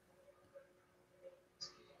hilarious.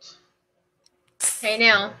 Hey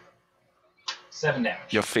now. 7 damage.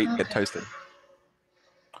 Your feet get Okay. toasted.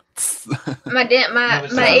 My No,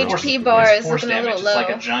 it's, my force- HP bar it's is force looking a damage. little It's low. like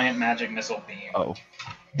a giant magic missile beam. Oh,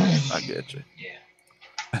 I get you.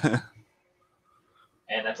 Yeah.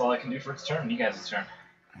 And that's all I can do for its turn. You guys' turn.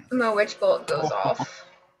 My witch bolt goes off.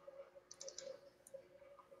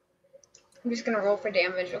 I'm just gonna roll for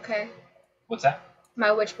damage, okay? What's that?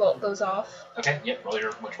 My witch bolt goes off. Okay, yep, roll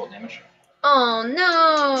your witch bolt damage. Oh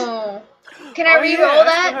no! Can I Oh, yeah, re-roll I still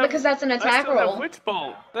that? have- Because that's an I attack still have roll. Witch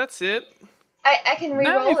Bolt. That's it. I can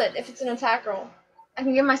re-roll Nice. it if it's an attack roll. I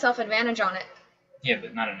can give myself advantage on it. Yeah,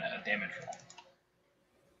 but not a damage roll.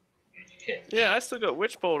 You hit. Yeah, I still got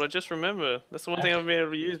Witch Bolt. I just remember. That's the one thing I've been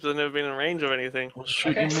able to use, but I've never been in range of anything. Well,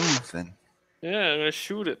 shoot Okay. your move then. Yeah, I'm gonna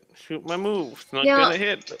shoot it. Shoot my move. It's not Yeah, gonna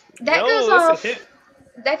hit. But that no, goes that's off- a hit.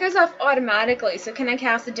 That goes off automatically, so can I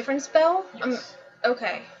cast a different spell? Yes.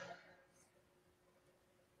 Okay.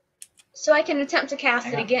 So I can attempt to cast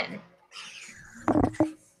Hang it on. again.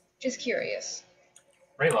 Just curious.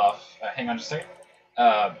 Rayloff, hang on just a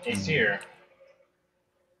second. Aesir,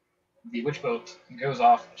 the witch bolt goes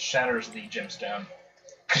off, shatters the gemstone.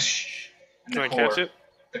 And Can I the core, catch it?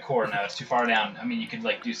 The core, no, it's too far down. I mean, you could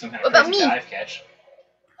like do some kind of What about crazy me? dive catch.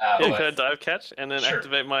 Yeah, But- can I dive catch and then Sure.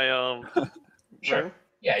 activate my Sure. ring?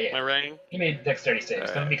 Yeah, My yeah. ring? You made dexterity save.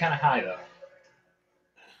 It's going to be kind of high though.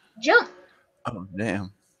 Jump! Oh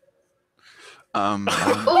damn. Oh!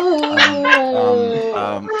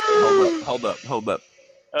 Hold up.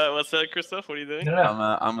 What's that, Christoph? What are you doing? No,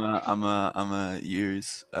 no. I'm a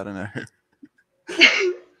use. I don't know. Do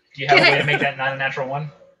you have Can a way I- to make that not a natural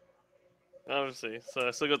one? Obviously. So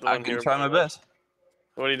I still got the I one can here. try my best.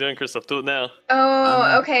 What are you doing, Christoph? Do it now.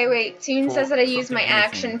 Oh, okay, wait. Toon For says that I use something my anything,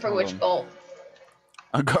 action for hold Witch on. Bolt.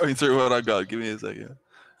 I'm going through what I got. Give me a second.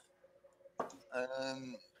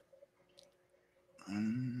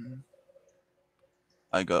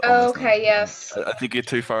 I got. almost Okay, nothing. yes. I think you're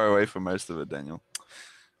too far away from most of it, Daniel.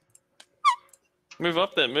 Move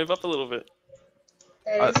up then. Move up a little bit.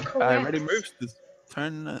 That is correct. I already moved this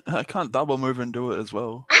turn. I can't double move and do it as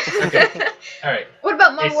well. All right. What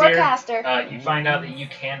about my Aesir, Warcaster? You find out that you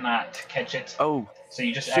cannot catch it, Oh, so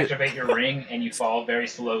you just shit. activate your ring and you fall very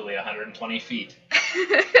slowly, 120 feet.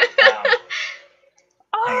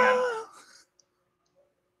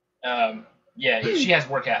 Yeah, she has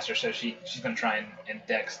Warcaster, so she's gonna try and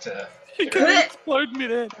dex to. you're gonna explode me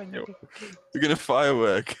there, Daniel. You're gonna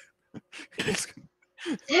firework.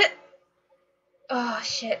 Oh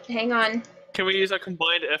shit, hang on. Can we use our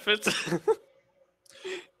combined efforts?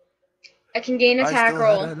 I can gain I attack still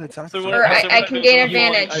roll. had an attack So roll. what- Or so I what can happens gain when you-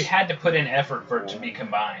 advantage. You had to put in effort for it to be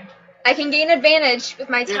combined. I can gain advantage with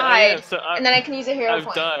my Yeah, tide, so and then I can use a hero I've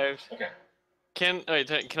point. dived. Okay. Can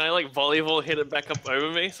I like volleyball hit it back up over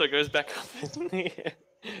me so it goes back up in the air?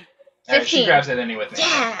 Alright, she 15. grabs it anyway.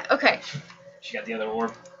 Yeah, okay. She got the other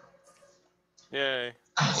orb. Yay.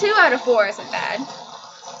 2 out of 4 isn't bad.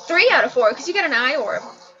 3 out of 4, because you got an eye orb.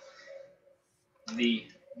 The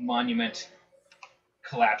monument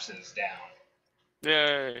collapses down.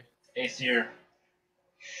 Yay. Aesir,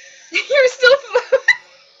 You're still.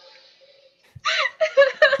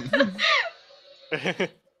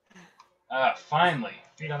 finally,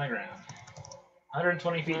 feet on the ground.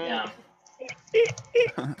 120 feet down.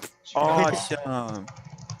 Awesome.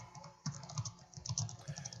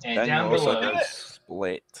 And Then down you also below, get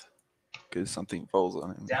split because something falls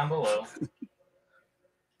on him. down below,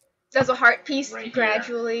 Does a heart piece Right here.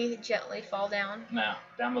 gradually, gently fall down? no,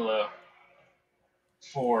 down below,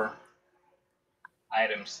 4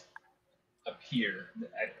 items appear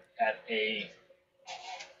at a,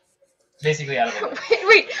 basically out of a,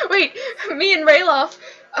 Wait. Me and Rayloff.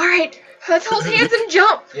 Alright, let's hold hands and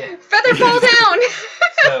jump. yeah. Feather fall down.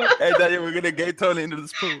 So, Hey, Daddy, we're gonna get Tony into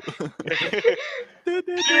this pool. you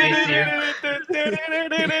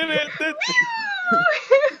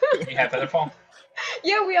have Featherfall?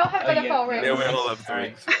 Yeah, we all have Oh, feather yeah, fall yeah, right Yeah, we now. all have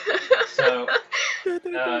Alright. three. So,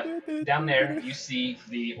 down there, you see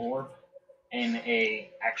the orb in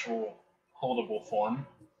a actual holdable form.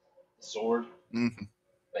 The sword, Mhm.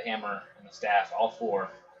 the hammer, and the staff, all 4,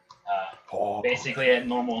 Oh. basically at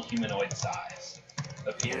normal humanoid size,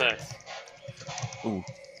 appear. Nice. Ooh.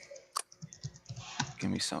 Give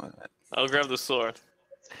me some of that. I'll grab the sword.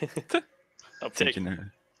 I'll take it.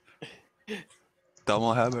 Engineer.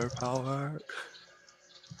 Double hammer power.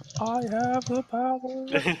 I have the power.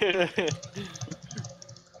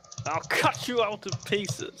 I'll cut you out to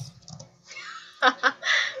pieces.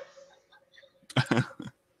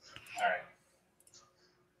 Alright.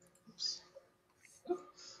 Oops.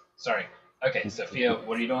 Sorry. Okay, Sophia,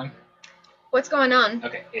 what are you doing? What's going on?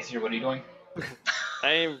 Okay, Aesir, what are you doing?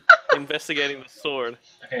 I am investigating the sword.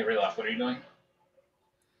 Okay, Rayloff, what are you doing?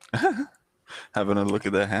 Having a look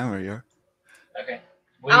at the hammer, yeah. Okay.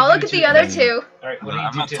 What do you I'll do look at to the other investigate? 2. Alright, what do you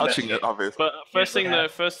I'm do not to touching it, investigate? obviously. But Yes, look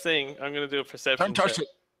at first thing, I'm gonna do a perception Don't touch check. it.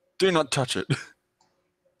 Do not touch it.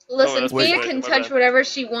 Listen, that's Fia right, can my touch bad. whatever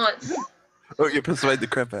she wants. Oh, you persuade the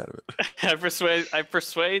crap out of it. I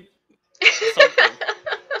persuade something.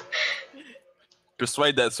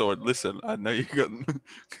 Persuade that sword. Listen, I know you got, you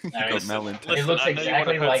Alright, got so malintent. it Listen, looks I know you wanna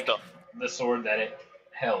exactly hurt like stuff. the sword that it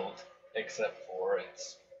held, except for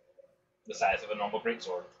it's the size of a normal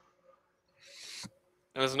greatsword.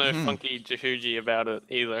 And there's no Mhm. funky Jahuji about it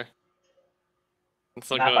either. It's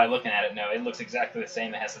Not not by good. looking at it, no. It looks exactly the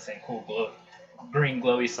same. It has the same cool green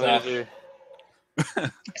glowy I'm gonna stuff. do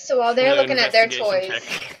So while they're an looking at their investigation toys,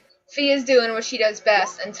 check. Fia's doing what she does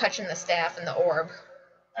best and touching the staff and the orb.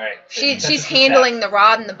 Alright. so She's touches the handling staff. the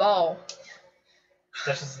rod and the ball. She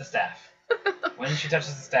touches the staff. When she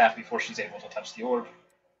touches the staff, before she's able to touch the orb,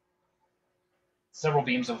 several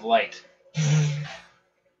beams of light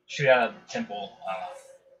shoot out of the temple.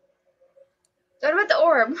 What about the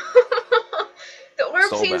orb? The orb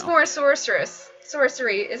Soul seems bound. more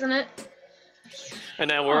sorcery, isn't it? And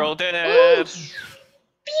now we're all Ooh. dead.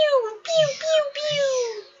 Pew, pew, pew,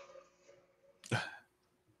 pew.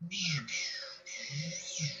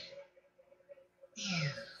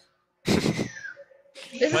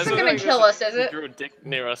 This Why isn't it gonna like kill this? us, is You it? drew a dick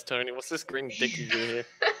near us, Tony. What's this green dick you do here?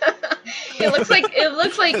 It looks like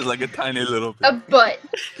It's like a tiny little a bit. butt.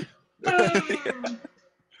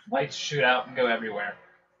 Lights shoot out and go everywhere.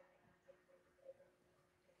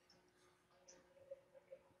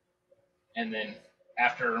 And then,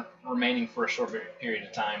 after remaining for a short period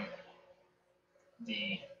of time,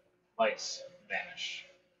 the lights vanish.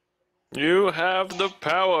 You have the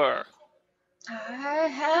power. I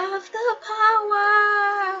have the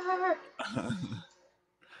power.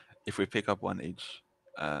 If we pick up one each,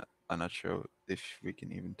 I'm not sure if we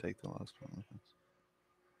can even take the last one with us.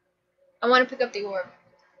 I want to pick up the orb.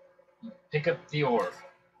 Pick up the orb.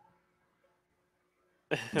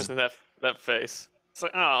 that face. It's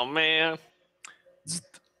like, oh man.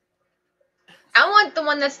 I want the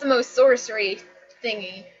one that's the most sorcery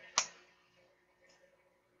thingy.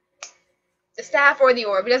 The staff or the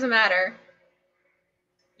orb, it doesn't matter.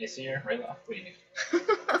 Aesir, Rayloff, what do you do?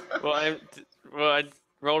 Well, I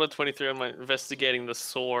rolled a 23 on my investigating the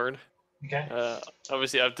sword. Okay.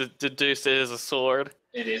 Obviously, I've deduced it as a sword.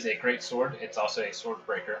 It is a great sword. It's also a sword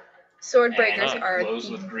breaker. Sword breakers And it are glows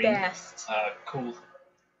the with green. best. Cool.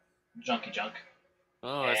 Junky junk.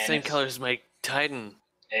 Oh, the And same it's- color as my Titan.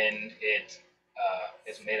 And it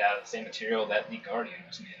is made out of the same material that the Guardian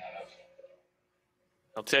was made out of.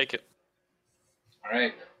 I'll take it. All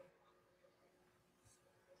right.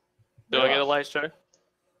 Do I get a light show?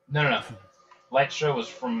 No. Light show was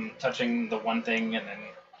from touching the one thing, and then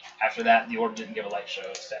after that, the orb didn't give a light show.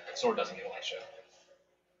 Except the sword doesn't give a light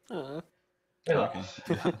show. Uh,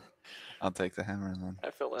 Okay. I'll take the hammer then.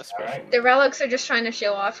 I feel less All special. right. The relics are just trying to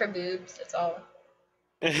show off her boobs. That's all.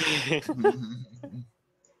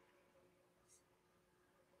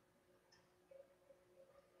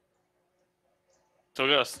 So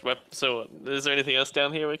we got. So is there anything else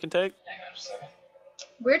down here we can take? Hang on just a second.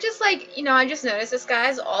 We're just like, I just noticed this,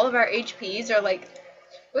 guys. All of our HPs are like,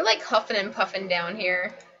 we're like huffing and puffing down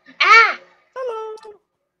here. Ah! Hello.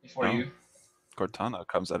 Before Oh. you, Cortana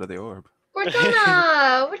comes out of the orb.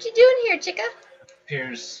 Cortana, what you doing here, chica?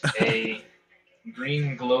 appears a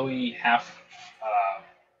green, glowy, half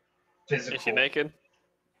physical. Is she naked?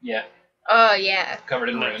 Yeah, Oh yeah. covered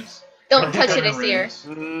in Nice. runes. Don't touch it, Covered in Asir.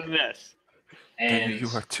 runes. Yes. And You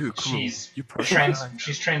are too cruel. she's You perfect.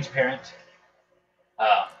 she's transparent.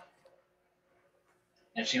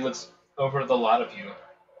 And she looks over the lot of you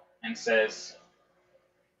and says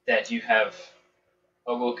that you have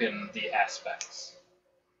awoken the aspects.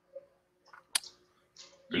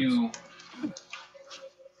 You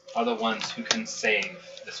are the ones who can save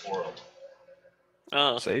this world.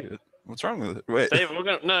 Oh. Save it. What's wrong with it? Wait. Save. We're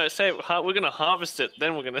gonna harvest it.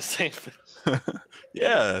 Then we're gonna save it.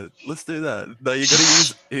 Yeah, let's do that. No,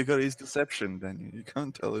 you gotta use deception, Daniel. You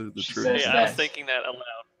can't tell her the She truth. says Yeah, I was that- thinking that aloud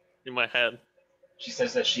in my head. She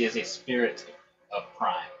says that she is a spirit of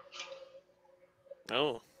Prime.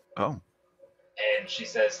 Oh. Oh, And she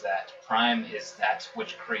says that Prime is that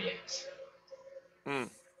which creates. Hmm.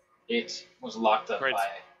 It was locked up Right. by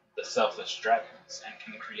the selfish dragons and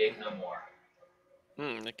can create no more.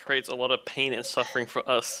 It creates a lot of pain and suffering for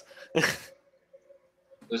us.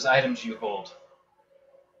 Those items you hold,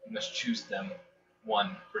 you must choose them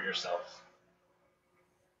one for yourself.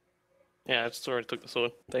 Yeah, I just already took the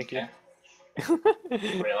sword. Thank you. Okay?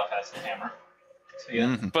 Rayloff has the hammer. So yeah,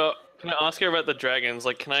 mhm. But can I ask her about the dragons?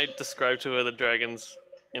 Like, can I describe to her the dragons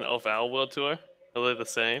in Of Our World to her? Are they the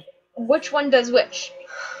same? Which one does which?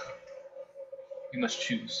 you must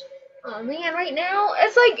choose. Oh man, right now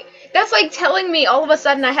it's like that's like telling me all of a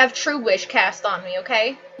sudden I have True Wish cast on me.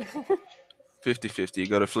 Okay. 50-50. You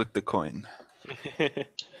gotta flip the coin.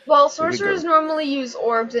 Well, we sorcerers go. normally use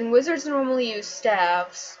orbs and wizards normally use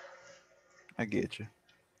staves. I get you.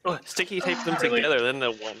 Oh, sticky tape them Not really. together, then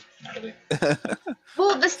they're one. Not really.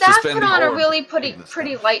 Well, the staff put Suspending on a orb really in pretty the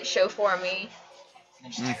pretty staff. light show for me.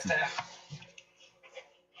 And just take a staff.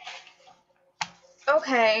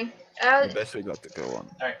 Okay. The best we got to go on.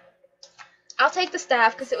 Alright. I'll take the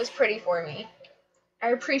staff because it was pretty for me. I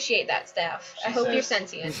appreciate that staff. I She hope you're says-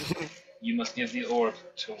 sentient. You must give the orb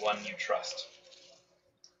to one you trust.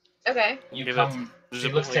 Okay. You Give come. it She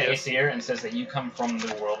looks to visible, yes. Aesir and says that you come from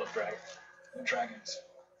the world of dragons.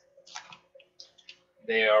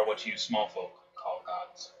 They are what you small folk call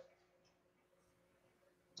gods.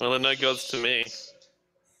 Well, they're no gods to me.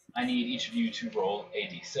 I need each of you to roll a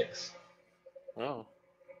d6. Oh.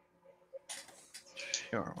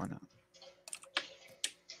 Sure, why not?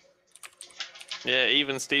 Yeah,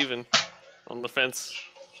 even Steven on the fence.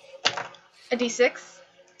 A d6.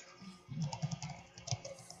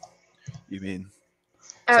 You mean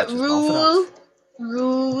Such is Rule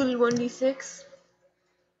 1d6.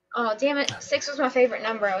 Oh damn it! 6 was my favorite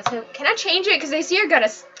number. I was hoping. Can I change it? Because Aesir got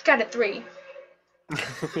a 3.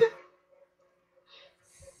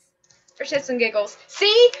 For shits and giggles.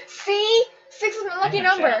 See? 6 is my lucky I know,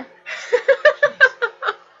 number.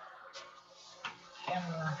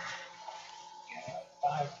 Hammer. Yeah,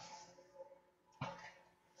 5.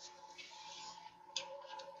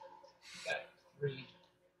 Got 3.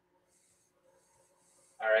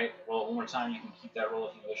 Alright, roll it one more time. You can keep that roll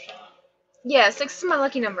if you wish, Shauna. Yeah, 6 is my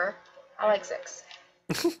lucky number. I like 6.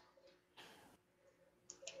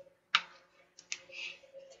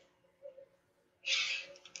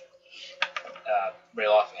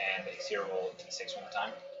 Rayloff and Aesir roll a d6 one more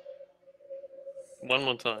time. One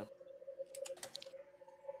more time.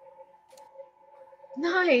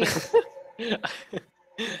 Nice.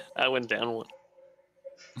 I went down one.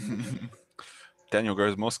 Daniel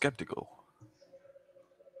grows more skeptical.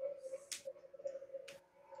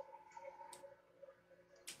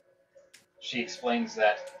 She explains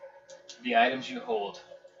that the items you hold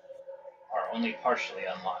are only partially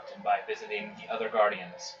unlocked, and by visiting the other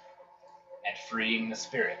guardians and freeing the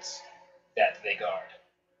spirits that they guard,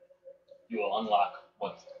 you will unlock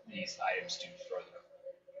what these items do further.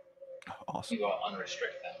 Awesome. You will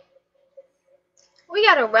unrestrict them. We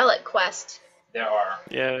got a relic quest. There are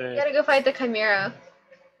We Yeah. gotta go fight the Chimera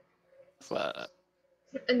Flat.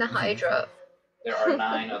 and the Hydra.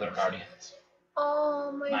 9 other guardians.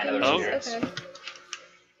 Oh my 9 other goodness. spirits. Okay.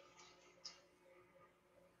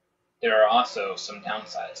 There are also some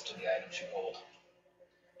downsides to the items you hold.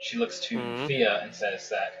 She looks to Thea and says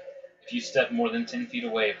that if you step more than 10 feet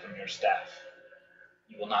away from your staff,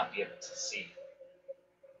 you will not be able to see.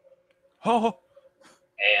 Oh,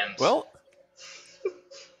 And well.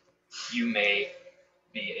 you may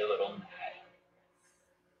be a little mad.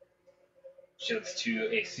 She looks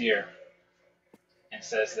to Aesir and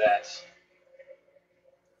says that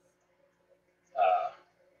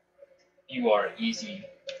you are easy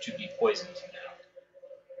to be poisoned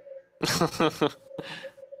now.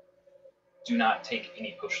 Do not take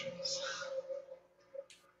any potions.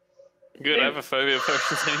 Good, I have a phobia of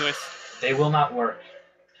potions anyways. They will not work,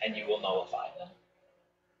 and you will nullify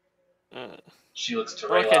them. She looks to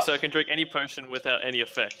Rayloff. Okay, so I can drink any potion without any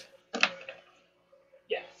effect.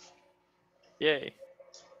 Yeah. Yay.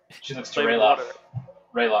 She looks to Flavor Rayloff. water.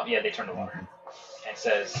 Rayloff, yeah, they turn to water. And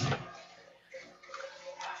says,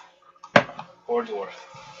 Poor dwarf.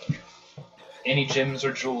 Any gems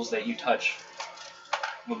or jewels that you touch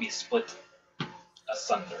will be split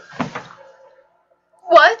asunder.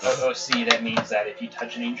 What? OOC, that means that if you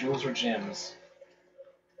touch any jewels or gems,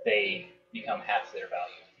 they become half their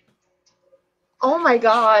value. Oh my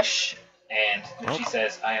gosh. And when she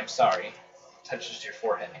says, I am sorry, touches your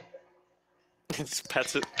forehead. Just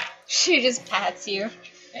pets it. She just pats you.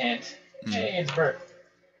 And, hey, it's Bert.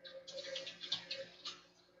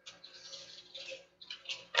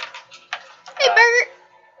 Hey, Bert!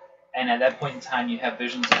 And at that point in time, you have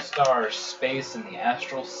visions of stars, space, and the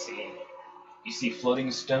astral sea. You see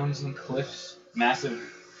floating stones and cliffs,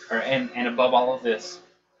 and above all of this,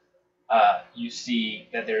 you see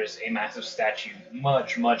that there's a massive statue,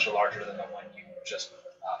 much, much larger than the one you just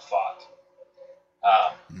fought,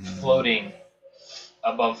 floating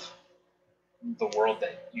above the world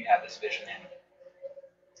that you have this vision in.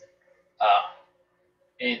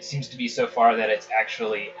 It seems to be so far that it's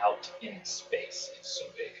actually out in space. It's so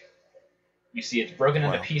big. You see it's broken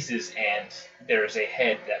into pieces, and there's a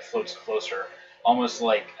head that floats closer, almost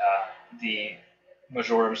like the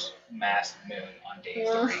Majora's Mask moon on day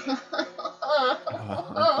 3.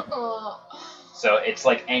 So it's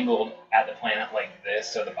like angled at the planet like this,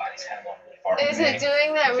 so the body's kind of going really far Is away. it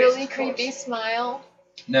doing that The face really is close. creepy smile?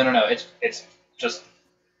 No. It's just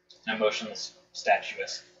an emotionless statue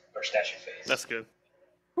face. That's good.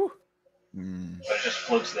 But it just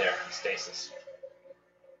floats there in stasis.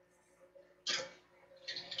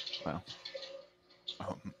 Well.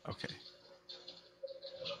 Okay.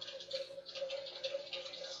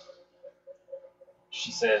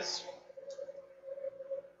 She says,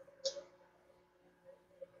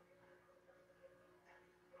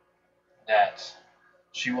 that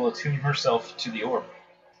she will attune herself to the orb.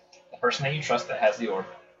 The person that you trust that has the orb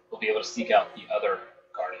will be able to seek out the other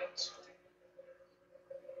guardians.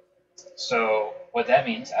 So what that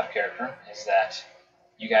means, out of character, is that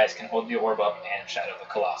you guys can hold the orb up and shadow the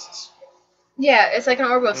Colossus. Yeah, it's like an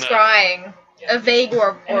orb of scrying. Yeah. A vague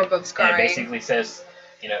orb of And it scrying. basically says,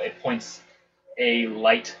 it points a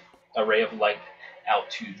ray of light out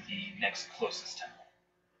to the next closest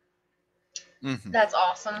temple. That's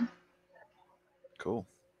awesome. Cool.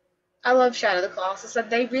 I love Shadow of the Colossus.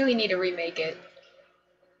 They really need to remake it.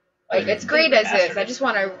 Like, They it's great as remastered is. I it. just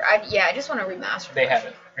want to remaster They it. have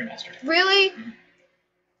it remastered. Really? Mhm.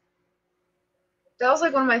 That was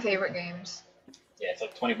like one of my favorite games. Yeah, it's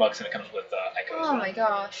like $20 and it comes with Echo as Oh well. my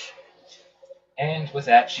gosh. And with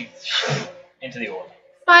that, she into the orb.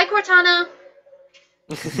 Bye, Cortana.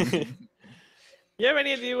 You have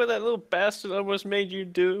any idea what that little bastard almost made you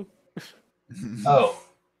do? Oh,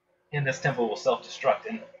 and this temple will self-destruct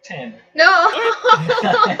in 10. No.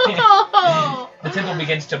 The temple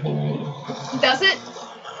begins to. Does it?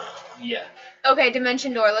 Yeah, Okay,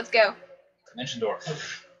 Dimension Door. Let's go. dimension door.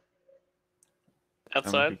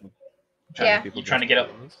 Outside? Yeah. You trying to get up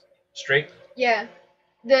straight? Yeah.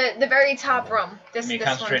 The very top room. Give me a This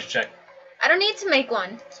concentration check. one. I don't need to make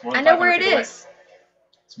one. It's more I than know where 500 it feet away. is.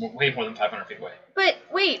 It's way more than 500 feet away. But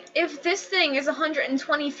wait, if this thing is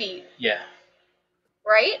 120 feet, Yeah.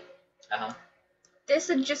 right? Uh-huh. This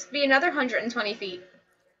would just be another 120 feet.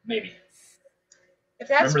 Maybe. If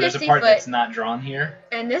that's Remember, there's 50 a part foot, that's not drawn here.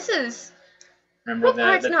 and this is... Remember What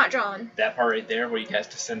part's that not drawn? that part right there where you guys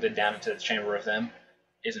descended down into the chamber of them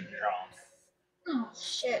isn't drawn. Oh,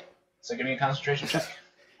 shit. So give me a concentration check.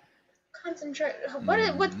 Concentrate... The how game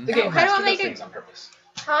do I master make does a... things on purpose.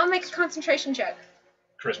 How do I make a concentration check?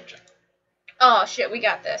 Charisma check. Oh shit, we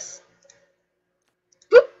got this.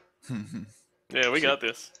 Yeah, we got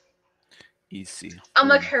this. Easy. I'm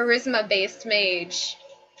a charisma-based mage.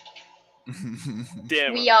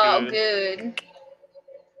 Damn. We all good.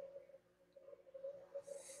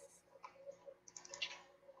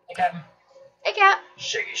 Hey, Captain. Hey, Cap.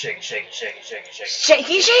 Shaky, shaky, shaky, shaky, shaky, shaky.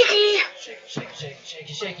 Shaky, shaky. Shaky, shaky, shaky,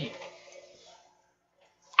 shaky, shaky.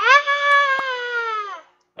 Ah!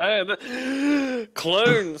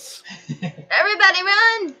 Clones! Everybody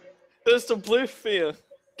run! There's the blue fear.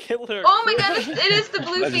 Kill her. Oh my goodness, it is the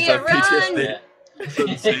blue I just fear, have run! PTSD. Yeah.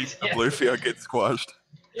 Sudden seeing the blue fear get squashed.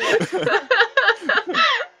 Yeah.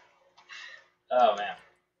 Oh man.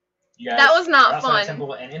 You guys That was not are outside fun. The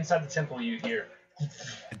temple, and inside the temple you hear.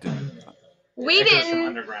 We echoes from didn't.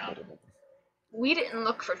 underground. We didn't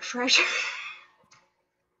look for treasure.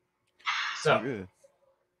 So So good.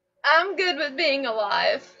 I'm good with being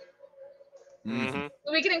alive. Mm-hmm.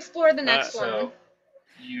 We can explore the next so one.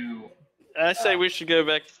 you I say we should go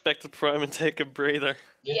back to Prime and take a breather.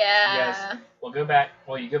 you Yeah. guys will go back.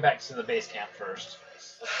 Well, you go back to the base camp first.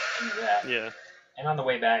 So let's do that. Yeah. And on the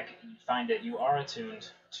way back, you find that you are attuned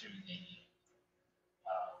to the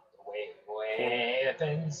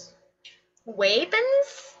weapons.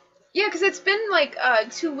 Weapons? Yeah, because it's been like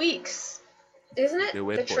 2 weeks, isn't it? The The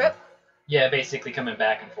waypoint. trip. Yeah, basically coming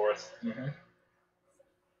back and forth.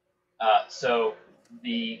 So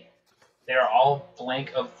they're all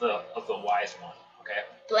blank of the wise one. Okay.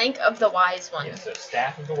 Blank of the wise one. Yeah. So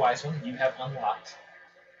staff of the wise one, you have unlocked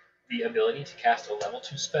the ability to cast a level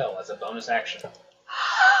 2 spell as a bonus action.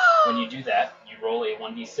 When you do that, you roll a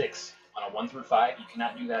 1d6. On a 1 through 5, you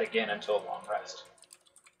cannot do that again until a long rest.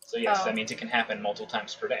 So yes, Oh. that means it can happen multiple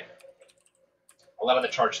times per day. A lot of the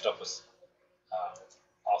charge stuff was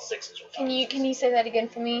all 6s. Or 5s. Can you say that again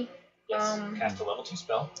for me? Yes, cast a level 2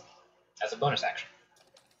 spell as a bonus action.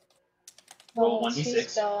 Roll Level 2 1d6,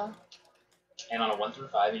 spell. and on a 1 through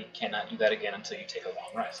 5, you cannot do that again until you take a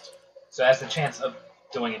long rest. So it has the chance of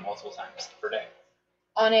doing it multiple times per day.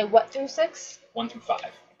 On a what through 6? 1 through 5.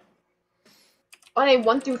 On a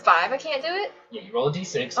 1 through 5, I can't do it? Yeah, you roll a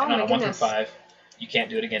d6, Oh and on my a 1 through goodness. 5, you can't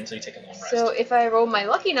do it again until you take a long rest. So if I roll my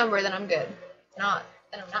lucky number, then I'm good. Then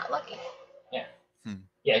I'm not lucky.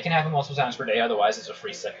 Yeah, it can happen multiple times per day, otherwise it's a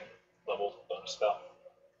free second level bonus spell.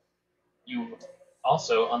 You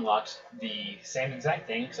also unlocked the same exact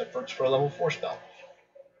thing, except for it's for a level 4 spell.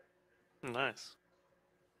 Nice.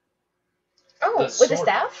 Oh, The with the sword.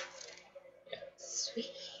 staff? Yeah. Sweet.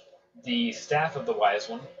 The staff of the wise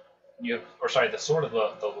one, the sword of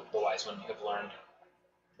the wise one, you have learned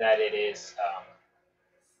that it is,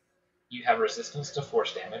 you have resistance to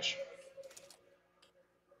force damage.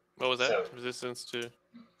 What was that? So- Resistance to.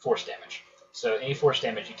 Force damage. So any force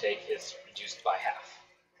damage you take is reduced by half.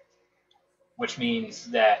 Which means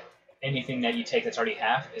that anything that you take that's already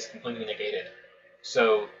half is completely negated.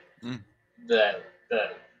 So the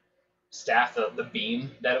staff, the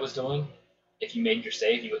beam that it was doing, if you made your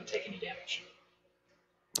save, you wouldn't take any damage.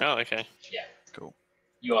 Oh, okay. Yeah. Cool.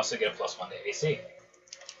 You also get a +1 to AC.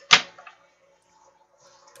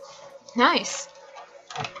 Nice.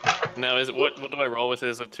 Now, is it what do I roll with?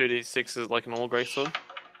 Is a 2d6 is like a normal greatsword?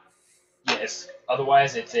 Yes.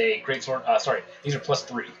 Otherwise, it's a greatsword. Sorry, these are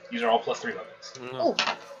 +3. These are all +3 weapons. No. Oh,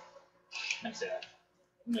 Let me say that.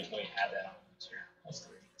 Let me add that on here.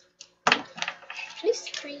 +3. please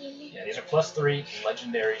 3. Yeah, these are +3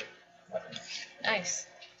 legendary weapons. Nice.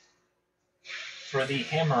 For the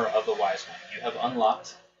Hammer of the Wise One, you have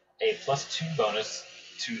unlocked a +2 bonus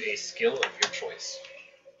to a skill of your choice.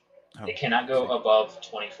 Oh, It cannot go above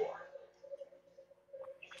 24.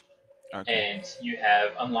 okay. And you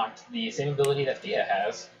have unlocked the same ability that Thea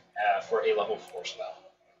has for a level 4 spell.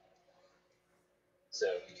 So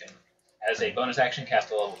you can, as a bonus action,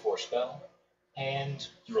 cast a level 4 spell, and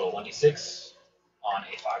you roll 1d6 on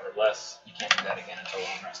a 5 or less. You can't do that again until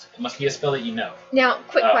long rest. It must be a spell that you know Now,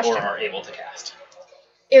 quick question. or are able to cast.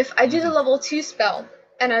 If I do the level 2 spell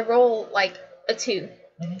and I roll like a 2,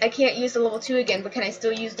 I can't use the level 2 again, but can I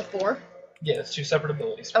still use the 4? Yeah, it's 2 separate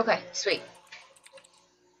abilities. Okay, sweet.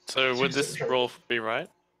 So would this roll be right?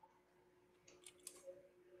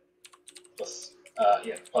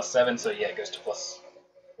 +7, so yeah, it goes to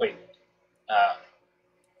wait.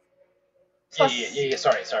 Plus-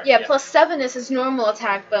 Sorry. Yeah, +7 is his normal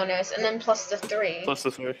attack bonus, and then plus the 3. Plus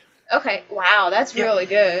the 3. Okay, wow, that's Yep. really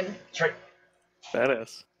good. That's right.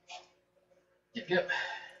 Badass. Yep.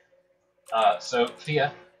 So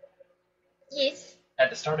Thea, Yes. at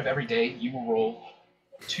the start of every day, you will roll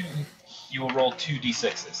 2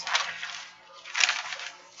 d6s.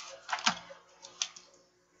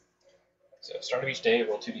 So at the start of each day,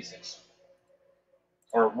 roll 2d6.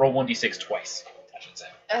 Or roll 1d6 twice, I should say.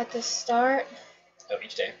 At the start. Of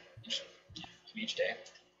each day. Each day.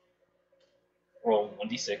 Roll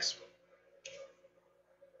 1d6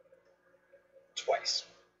 twice.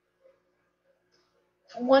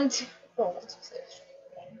 1, 2, roll 1, 2, 6.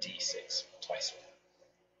 1d6 twice.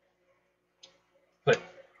 Put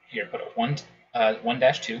a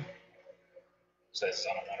 1-2. So this is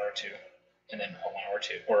on a 1 or a 2, and then a 1 or a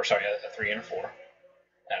 2, or sorry, a 3 and a 4,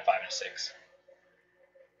 and a 5 and a 6.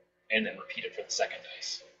 And then repeat it for the second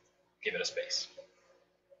dice. Give it a space.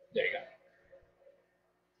 There you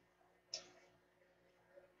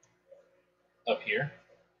go. Up here,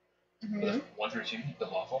 for the 1 through 2, you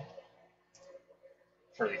put lawful.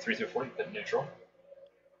 For the 3 through 4, you put neutral.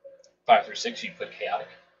 5 through 6, you put chaotic.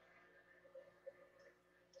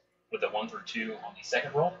 With the 1 through 2 on the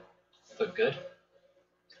second roll, you put good.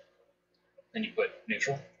 Then you put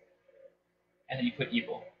neutral. And then you put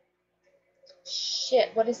evil.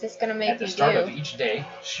 Shit, what is this gonna make me do? At the start of each day,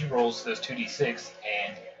 she rolls those 2d6,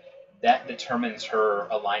 and that determines her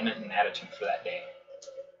alignment and attitude for that day.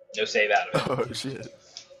 No save out of it. Oh shit!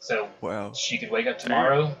 So Wow. she could wake up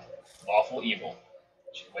tomorrow, lawful evil.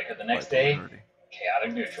 She could wake up the next day,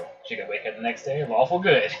 chaotic neutral. She could wake up the next day, lawful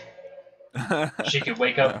good. She could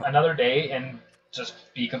wake up another day and just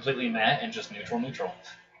be completely meh and just neutral.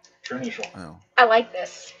 True neutral. Wow. I like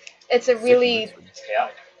this. It's a really... It's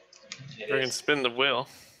chaotic. We can spin the wheel.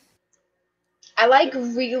 I like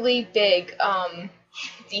really big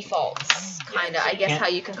defaults, kinda. So I guess how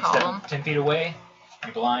you can call step them. 10 feet away,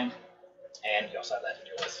 you're blind, and you also have that to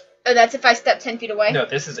deal with. Oh, that's if I step 10 feet away? No,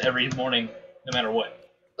 this is every morning, no matter what.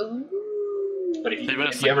 Ooh. But if They you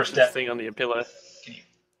must ever put this step... thing on your pillow. Can you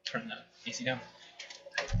turn the AC down?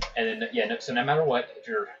 And then, so no matter what, if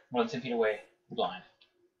you're more than 10 feet away, you're blind.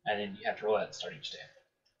 And then you have to roll that at the start each day.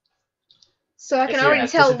 So I can If already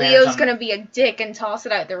has tell disadvantage Leo's on- gonna be a dick and toss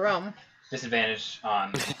it out the room. Disadvantage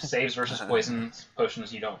on saves versus poisons.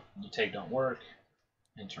 Potions you take don't work.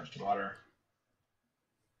 And turns to water.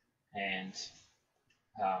 And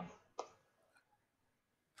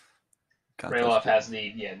Rayloff has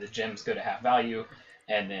the gems go to half value,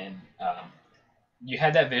 and then you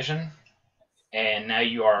had that vision, and now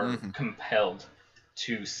you are compelled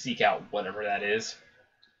to seek out whatever that is.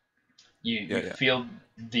 You feel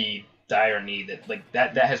the dire need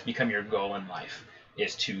that has become your goal in life,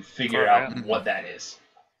 is to figure out what that is.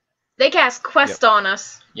 They cast Quest on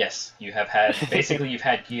us. Yes, you have had you've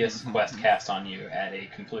had Gia's Quest cast on you at a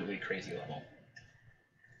completely crazy level.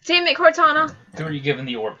 Damn it, Cortana. Who are you giving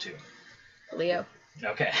the orb to? Leo.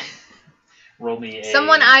 Okay. Roll me a...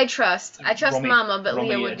 Someone I trust. I trust me- Mama, but roll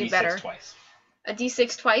Leo me would a do D6 better. Twice. A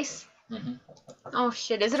D6 twice? Mm-hmm. Oh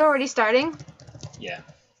shit, is it already starting? Yeah.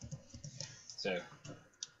 So...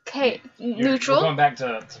 Okay, We're neutral. going back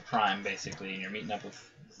to Prime, basically, and you're meeting up with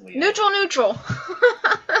Leo. Neutral.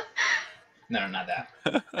 No, not that.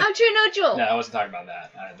 I'm true neutral. No, I wasn't talking about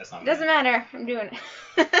that. That's not Doesn't matter. I'm doing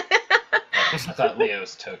it. I thought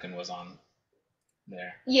Leo's token was on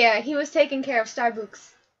there. Yeah, he was taking care of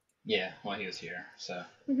Starbucks. Yeah, well, he was here, so...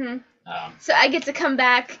 So I get to come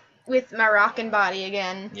back with my rockin' body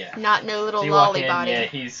again. Yeah. Not no little So you walk lolly in, body. yeah,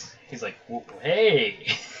 he's like, hey!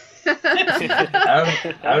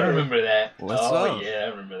 I remember that. What's oh, up? yeah, I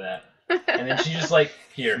remember that. And then she's just like,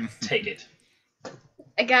 here, take it.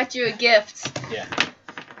 I got you a gift. Yeah.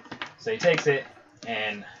 So he takes it,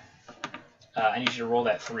 and I need you to roll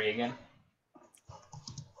that 3 again.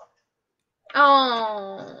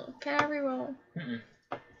 Oh, can I reroll?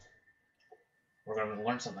 We're going to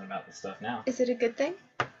learn something about this stuff now. Is it a good thing?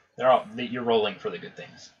 You're rolling for the good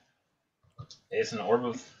things. It's an orb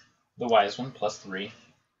of the wise one, plus 3.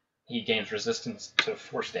 He gains resistance to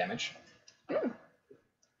force damage.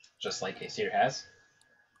 Just like Aesir has.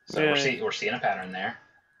 So we're seeing a pattern there.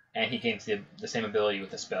 And he gains the same ability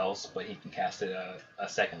with the spells, but he can cast it a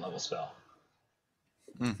second level spell.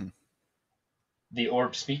 The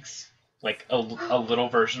orb speaks. Like a little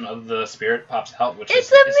version of the spirit pops out, which is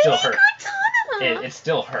still her. It's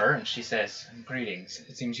still her, and she says, "Greetings.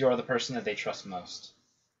 It seems you are the person that they trust most.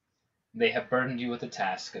 They have burdened you with the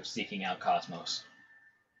task of seeking out Cosmos."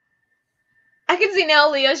 I can see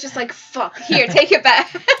now Leo's just like, fuck, here, take it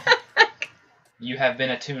back. You have been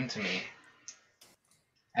attuned to me.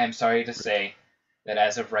 I am sorry to say that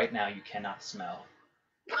as of right now, you cannot smell.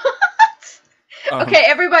 What? Okay,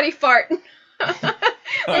 everybody fart.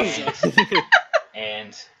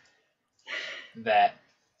 And that...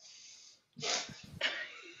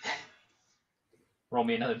 Roll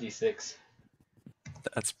me another d6.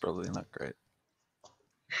 That's probably not great.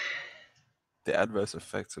 The adverse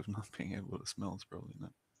effects of not being able to smell is probably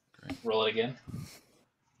not great. Roll it again.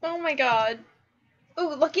 Oh my god.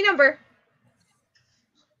 Ooh, lucky number.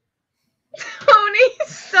 Tony,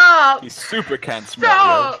 stop. He super can't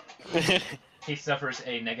smell. Stop. He suffers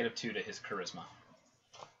a -2 to his charisma.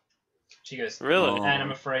 She goes, Really? Oh. and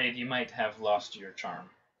I'm afraid you might have lost your charm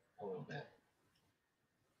a little bit.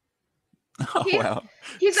 Oh He's- wow.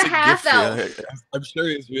 He's It's a half gift, elf. yeah. I'm sure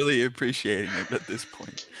he's really appreciating it at this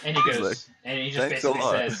point. And he He's goes, like, and he just Thanks a basically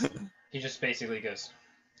lot. says, he just basically goes,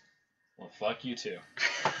 well, fuck you too.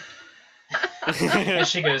 And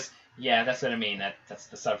she goes, yeah, that's what I mean. That's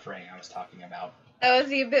the suffering I was talking about. Oh, is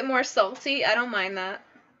he a bit more salty? I don't mind that.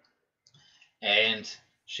 And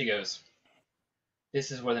she goes,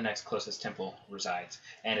 this is where the next closest temple resides.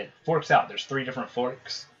 And it forks out. There's 3 different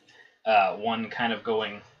forks. One kind of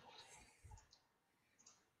going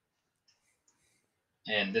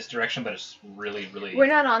in this direction, but it's really, really We're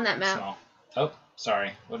not on that map. small. Oh,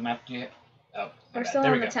 sorry. What map do you have? Oh, my We're bad. still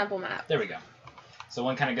There on we the go. temple map. There we go. So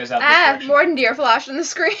one kind of goes out this Ah, direction. more than deer flash on the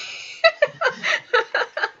screen.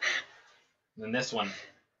 Then this one.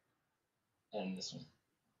 And this one.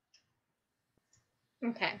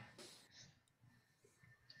 Okay.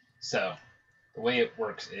 So, the way it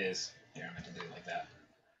works is... Here, I meant to do it like that.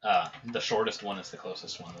 The shortest one is the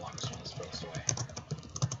closest one. The longest one is furthest away.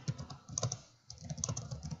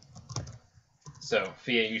 So,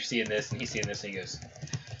 Fia, you're seeing this, and he's seeing this, and he goes,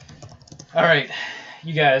 alright,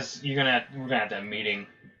 you guys, we're gonna have to have a meeting.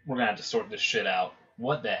 We're gonna have to sort this shit out.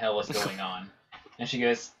 What the hell is going on? And she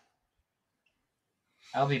goes,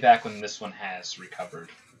 I'll be back when this one has recovered.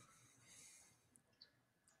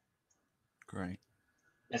 Great.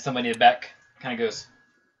 And somebody in the back kind of goes,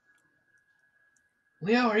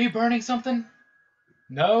 Leo, are you burning something?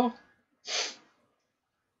 No?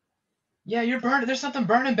 Yeah, you're burning. There's something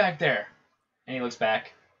burning back there. And he looks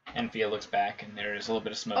back, and Fia looks back, and there's a little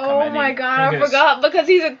bit of smoke coming. Oh and my he god, I goes- forgot because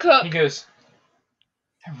he's a cook. He goes,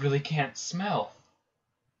 I really can't smell.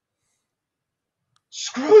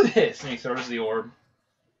 Screw this! And he throws the orb,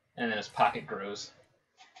 and then his pocket grows.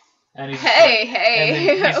 And he's just Hey, and then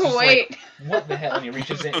hey, he's just wait. like, what the hell? And he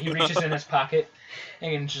reaches in his pocket,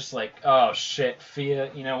 and it's just like, oh shit,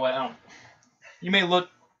 Fia, you know what? You may look,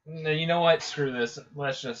 you know what? Screw this.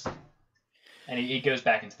 Let's just. And he goes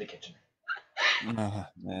back into the kitchen. Oh,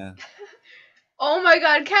 man. Oh my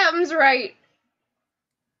god, Captain's right.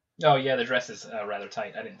 Oh yeah, the dress is rather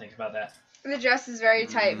tight. I didn't think about that. The dress is very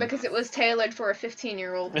tight because it was tailored for a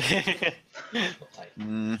 15-year-old. A little tight.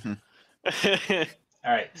 Mm-hmm.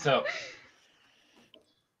 All right, so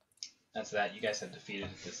that's that. You guys have defeated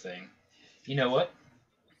this thing. You know what?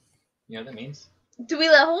 You know what that means? Do we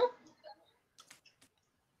level?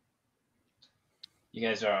 You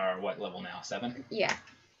guys are what level now? 7? Yeah.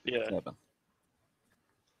 Yeah. 7.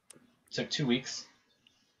 Took 2 weeks.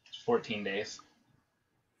 14 days.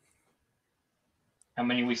 How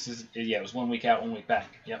many weeks is it? Yeah, it was 1 week out, 1 week back.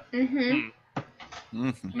 Yep. Mm-hmm.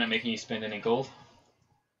 Mm-hmm. I'm not making you spend any gold.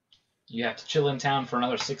 You have to chill in town for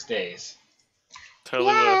another 6 days. Totally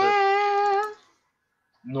worth Yeah.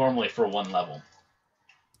 Normally for 1 level.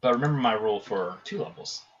 But remember my rule for 2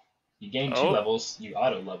 levels. You gain 2 Oh. levels, you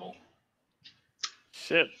auto level.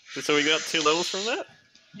 it. Shit. So we got 2 levels from that?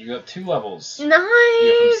 You go up 2 levels. You Nice.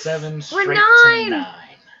 go from 7 straight We're to 9. 9.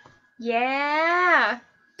 Yeah.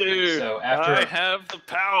 Dude, So after- I have the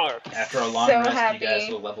power. After a long So rest, happy. you guys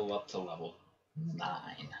will level up to level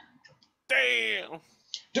 9. Damn.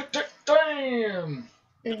 Damn!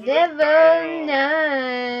 Level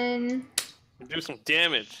 9. Do some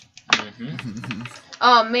damage. Mm-hmm.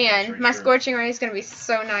 Oh man, Sure, my sure. Scorching Ray is gonna be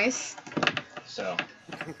so nice. So,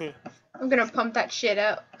 I'm gonna pump that shit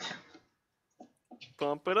up.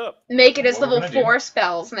 Pump it up. Make it as What we're level gonna do- 4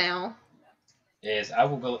 spells now.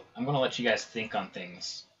 I'm gonna let you guys think on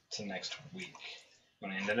things till next week. I'm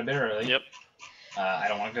gonna end it a bit early. Yep. I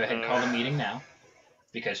don't want to go ahead and call the meeting now,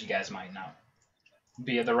 because you guys might not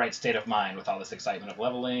be at the right state of mind with all this excitement of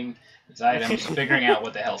leveling, these items, figuring out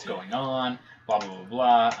what the hell's going on, blah blah blah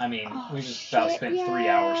blah. I mean, Oh, we just about shit, spent 3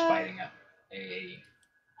 hours yeah. fighting a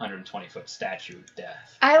 120-foot statue of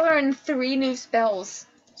death. I learned 3 new spells.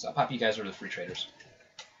 So I'll pop you guys over to the free traders.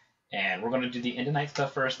 And we're going to do the end of night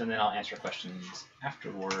stuff first, and then I'll answer questions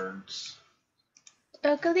afterwards.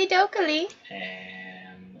 Dokily dokily.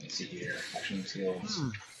 And let me see here. Action skills.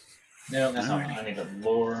 No, that's not. I need the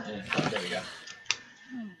lore. And there we go.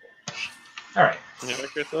 Alright. You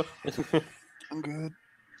like yourself? I'm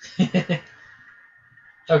good.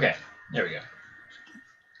 Okay, there we go.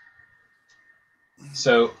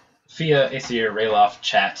 So, Fia, Aesir, Rayloff,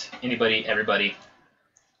 chat, anybody, everybody.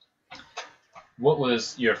 What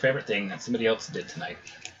was your favorite thing that somebody else did tonight?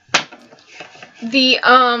 The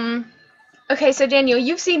okay, so Daniel,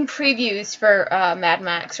 you've seen previews for Mad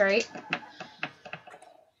Max, right?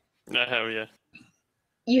 I have, yeah.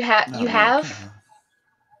 You have? No, You no, have? can't.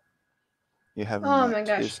 You haven't. Oh met my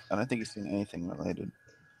gosh. his- I don't think you've seen anything related.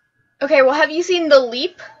 Okay, well, have you seen The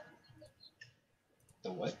Leap?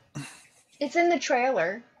 The what? It's in the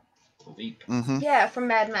trailer. The leap. Mm-hmm. Yeah, from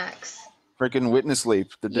Mad Max. Freaking Witness Leap.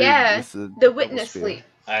 The dude Yeah, with the the double Witness spear. Leap.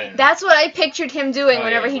 I didn't. That's what I pictured him doing Oh,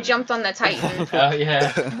 whenever yeah, he Witness. jumped on the Titan. Oh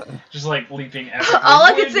yeah, just like leaping. Epically. All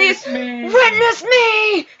I could say is, Witness me! "Witness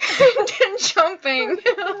me!" and jumping.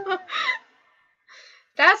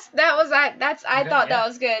 I Okay, thought yeah. that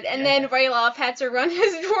was good. And Yeah, then Rayloff had to run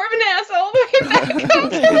his dwarven ass all the way back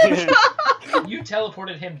up to the top. You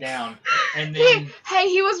teleported him down, and Hey, then hey,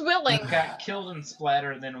 he was willing. got killed and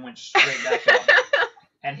splattered, and then went straight back up.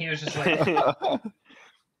 And he was just like,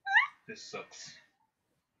 "This sucks."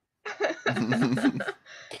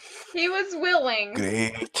 He was willing.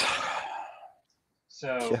 Great.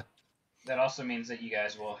 So Yeah. that also means that you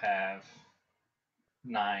guys will have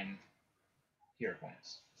 9 hero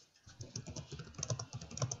points.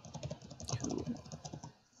 Cool.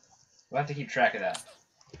 We'll have to keep track of that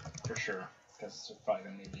for sure, because we're probably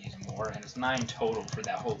gonna need to use more, and it's 9 total for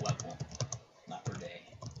that whole level, not per day.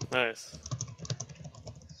 Nice.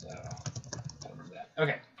 So gotta remember that.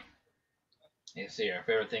 Okay. Let's see our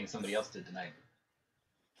favorite thing somebody else did tonight.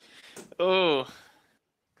 Oh,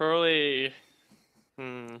 probably.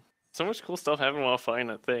 So much cool stuff happened while fighting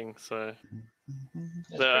that thing. So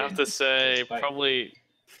That's I have to say, That's fight. probably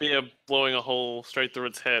Fear blowing a hole straight through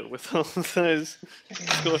its head with all of those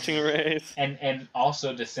scorching rays. And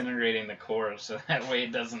also disintegrating the core so that way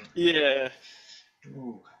it doesn't. Yeah.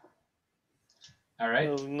 Ooh. All right,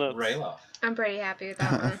 That was nuts. Rayloff. I'm pretty happy with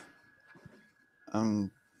that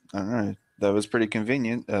one. I don't know. That was pretty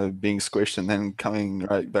convenient, being squished and then coming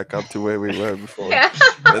right back up to where we were before. Yeah.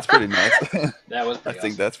 That's pretty nice. That was I pretty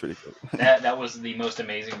think awesome. that's pretty cool. That was the most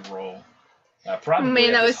amazing roll. Probably Man,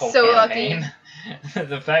 of that this was whole so lucky. campaign.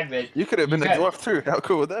 The fact that You could have been a got- dwarf too. How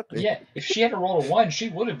cool would that be? yeah, if she had rolled a 1, she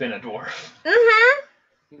would have been a dwarf.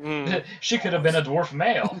 Mm-hmm. She could have been a dwarf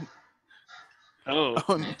male. Oh.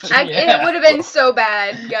 Oh, no. It would have been so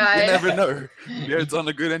bad, You guys. never know. Beard's on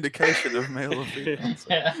a good indication of male or female. So.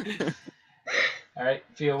 Yeah. All right,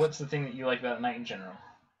 Theo, what's the thing that you like about Night in general?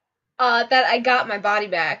 That I got my body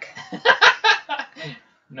back.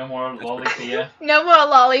 No more lolly Thea. No more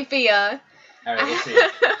Lollifia. All right, let's see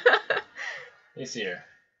it. Let's see her.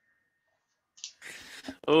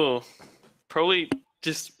 Oh. Probably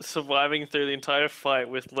just surviving through the entire fight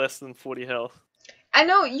with less than 40 health. I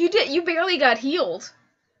know, you barely got healed.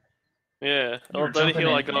 Yeah. You were Oh, the only jumping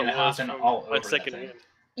heal I and got was hopping from all my over that second thing. hit.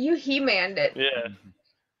 You He-Manned it. Yeah.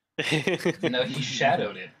 No, he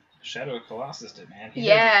shadowed it. Shadow of Colossus did, man. He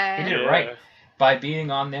Yeah. did it right. By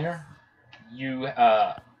being on there, you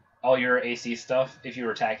all your AC stuff, if you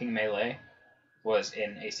were attacking melee, was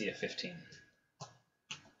in AC of 15.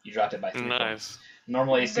 You dropped it by 3 points. Nice.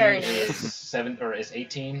 Normal AC Very is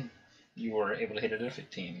 18. You were able to hit it at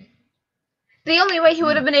 15. The only way he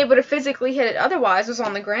would have been able to physically hit it otherwise was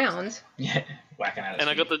on the ground. Yeah, whacking at it. And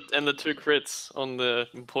I got the 2 crits on the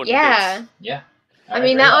important Yeah. bits. Yeah. I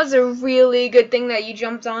mean, that was a really good thing that you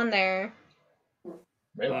jumped on there.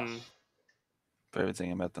 Rayloff. Favorite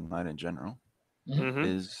thing about the night in general Mm-hmm.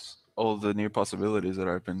 is all the new possibilities that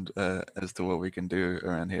opened as to what we can do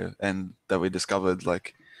around here, and that we discovered,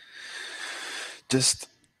 like, just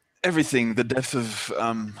everything, the depth of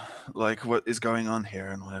like what is going on here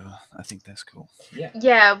and whatever. I think that's cool.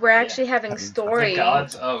 Yeah, we're actually having Having story. The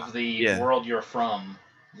gods of the Yeah. world you're from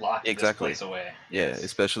locked Exactly. this place away. Yeah, Yes.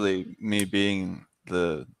 especially me being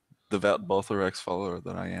the devout Baltharax follower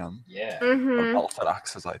that I am, Yeah. or Mm-hmm.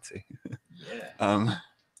 Baltharax as I'd say. Yeah.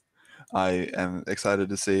 I am excited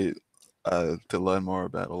to see, to learn more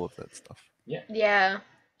about all of that stuff. Yeah.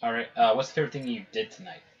 All right. What's the favorite thing you did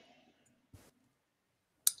tonight?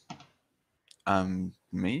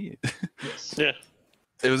 Me? Yes. Yeah.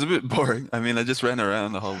 It was a bit boring. I mean, I just ran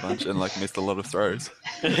around a whole bunch and like missed a lot of throws.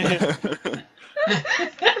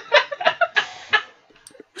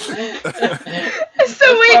 So That's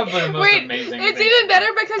probably the most wait, amazing it's thing even ever, better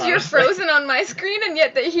because you're honestly. frozen on my screen and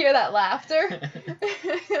yet they hear that laughter. So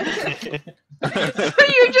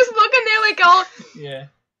you're just looking there like all. Yeah.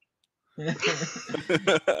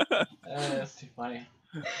 That's too funny.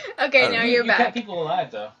 Okay, now You you're kept back. people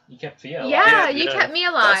alive though. You kept Theo alive. Yeah, Yeah, you yeah. kept me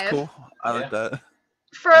That's alive cool. I like that.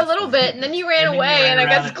 for a little bit, and then you ran And then you away, ran and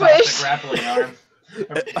I around got tossed the squished. grappling arm.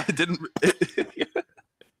 I didn't.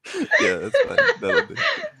 Yeah, that's fine. That'll do.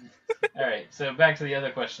 All right, so back to the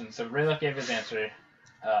other question. So Rayloff gave his answer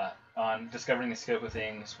on discovering the scope of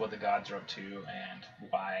things, what the gods are up to, and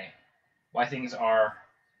why things are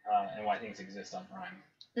and why things exist on Prime.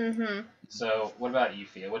 Mm-hmm. So, what about you,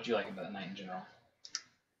 Fia? What do you like about the night in general?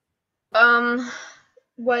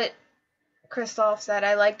 What Christoph said,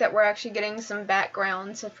 I like that we're actually getting some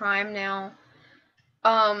background to Prime now.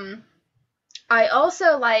 I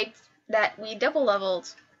also liked that we double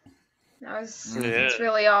leveled. That's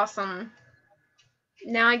really awesome.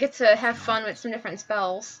 Now I get to have fun with some different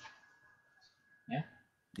spells. Yeah.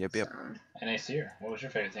 Yep. So. And Aesir, what was your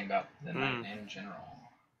favorite thing about the night in general?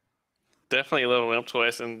 Definitely leveling up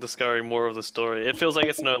twice and discovering more of the story. It feels like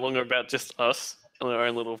it's no longer about just us and our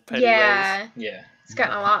own little petty Yeah. Yeah. It's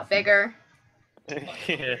gotten a lot bigger.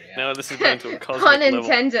 yeah. Now this is going to a cosmic Pun level.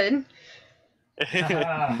 intended.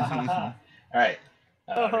 Alright.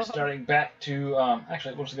 We're starting back to,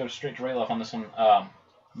 actually, we'll just go straight to Rayloff on this one.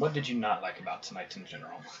 What did you not like about tonight in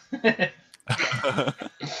general?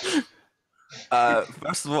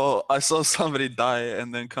 First of all, I saw somebody die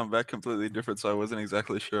and then come back completely different, so I wasn't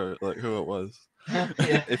exactly sure like who it was.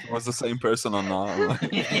 If it was the same person or not.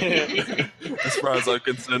 Like, as far as I'm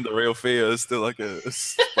concerned, the real Fia is still like a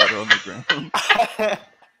spider on the ground.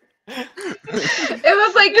 It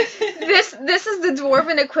was like this is the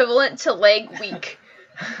dwarven equivalent to leg weak.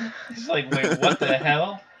 It's like, wait, what the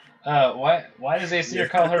hell? Why does Aesir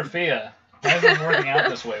call her Fia? Why is it working out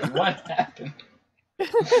this way? What happened?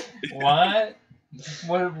 What?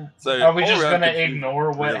 So, are we just gonna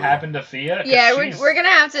ignore what happened to Fia? Yeah, we're gonna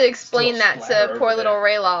have to explain that to poor little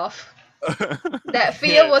Rayloff. That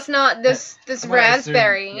Fia was not this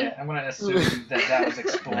raspberry. I'm gonna assume that was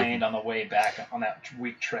explained on the way back, on that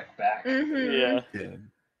week trek back. Mm-hmm. Yeah.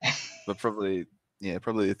 But probably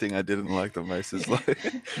the thing I didn't like the most is like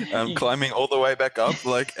climbing all the way back up,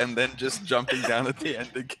 like, and then just jumping down at the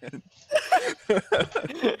end again.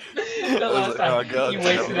 The last time oh God, you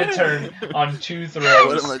wasted a turn on 2 throws.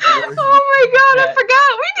 What am I doing? Oh my God, I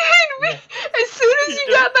forgot. We did. As soon as you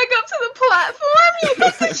got back up to the platform, you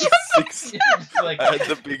had to jump. Like, I had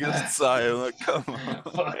the biggest sigh. I'm like, come on.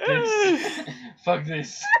 Fuck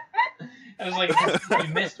this. I was like,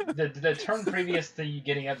 you missed the turn previous to you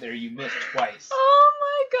getting up there. You missed twice. Oh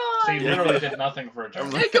my God! So you literally did nothing for a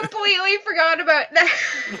turn. I completely forgot about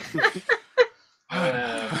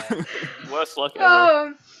that. Worst luck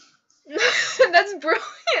ever. That's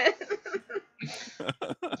brilliant.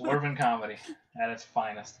 Dwarven comedy at its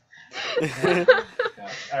finest.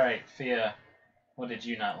 All right, Fia. What did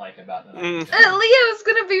you not like about the night? Leo's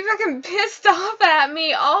gonna be fucking pissed off at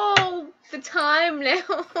me all the time now.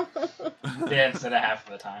 Yeah, instead of half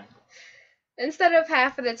of the time. Instead of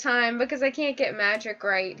half of the time, because I can't get magic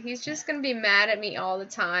right. He's just gonna be mad at me all the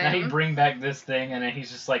time. Now he bring back this thing, and then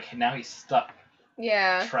he's just like, now he's stuck.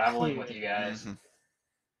 Yeah. Traveling with you guys.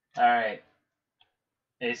 All right,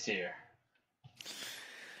 Aesir.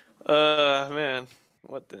 Man,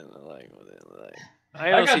 what didn't I like?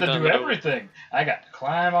 I got to do everything. I got to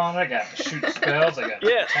climb on it. I got to shoot spells. I got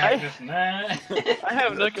to attack this man. I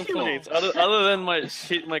have no complaints other than my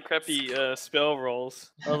crappy spell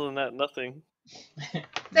rolls. Other than that, nothing.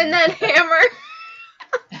 And that hammer.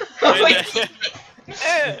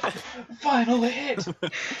 Final hit.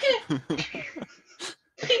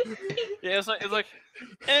 Yeah, it's like.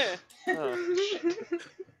 Oh.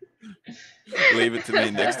 Leave it to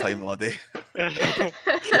me next time, laddie.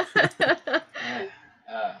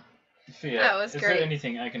 Fia, that was is great. there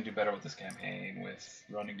anything I can do better with this campaign, with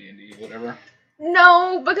running D&D, whatever?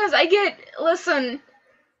 No, because I get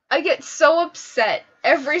so upset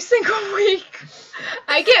every single week.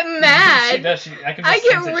 I get mad. I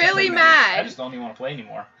get really mad. I just don't even want to play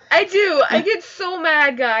anymore. I do. I get so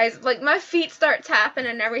mad, guys. Like, my feet start tapping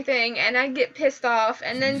and everything, and I get pissed off,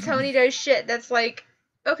 and then Tony does shit that's like,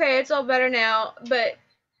 okay, it's all better now, but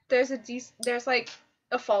there's like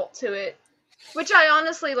a fault to it, which I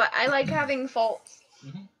honestly like. I like having faults,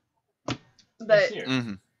 but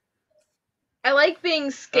I like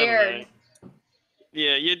being scared.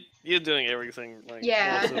 Yeah, you're doing everything like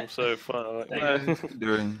awesome, so fun.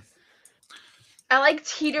 I like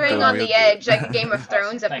teetering on the edge, like a Game of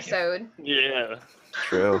Thrones episode. Yeah.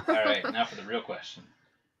 True. All right, now for the real question.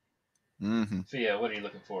 Fia, what are you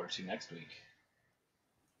looking forward to next week?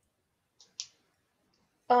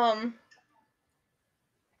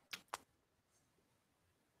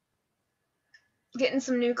 Getting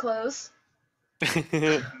some new clothes.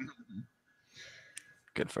 Good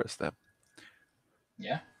first step.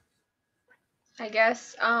 Yeah. I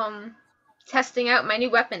guess. Testing out my new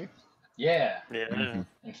weapon. Yeah. Yeah.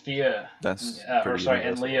 And Fia,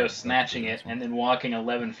 and Leo snatching it and then walking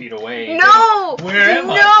 11 feet away. No! Where am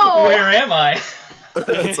I? Where am I?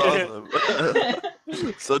 That's awesome.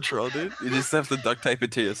 So troll, dude. You just have to duct tape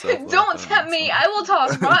it to yourself. Don't tempt me. I will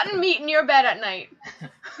toss rotten meat in your bed at night.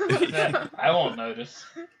 I won't notice.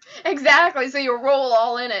 Exactly, so you roll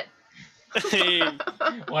all in it. Hey,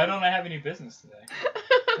 Why don't I have any business today?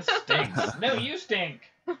 This stinks. No, you stink.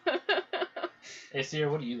 Hey, Sierra,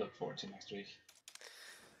 what do you look forward to next week?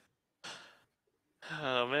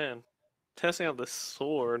 oh man, testing out the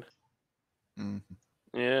sword. Mm,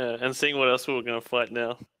 Yeah, and seeing what else we're gonna fight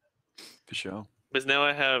now. for sure. Because now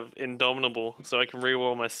I have Indomitable, so I can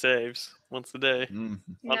reroll my saves once a day Mm.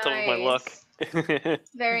 on top of my luck.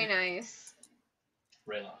 Very nice.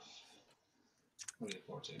 Rayloff. What do you look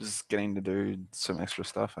forward to? Just getting to do some extra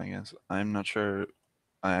stuff, I guess. I'm not sure.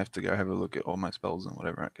 I have to go have a look at all my spells and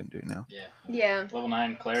whatever I can do now. Yeah. Yeah. Level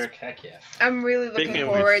 9 cleric, heck yeah. I'm really looking Speaking of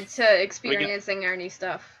forward to experiencing our new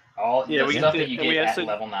stuff. All Yeah, the we stuff get that the- you and we get at actually-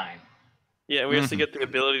 level 9. Yeah, we also Mhm. get the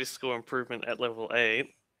ability score improvement at level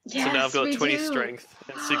 8. Yes, so now I've got we 20 do. strength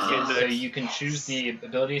and 16 Yeah, so dex. you can choose the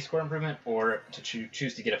ability score improvement or to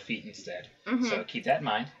choose to get a feat instead. Mhm. So keep that in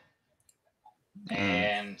mind. Mm.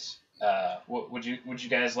 And what would you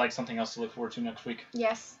guys like something else to look forward to next week?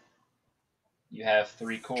 Yes. You have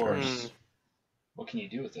 3 cores. Mm. What can you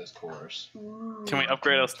do with those cores? Can we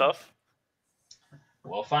upgrade our stuff?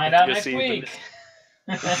 We'll find Have out to go next see week.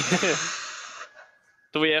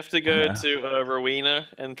 Do we have to go Yeah. to Rowena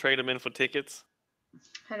and trade them in for tickets?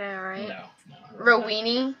 I know, right? No.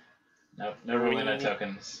 Rowena. No Rowena Rowena.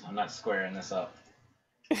 tokens. I'm not squaring this up.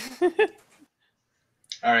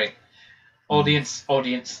 Alright. Audience,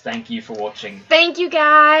 thank you for watching. Thank you Thanks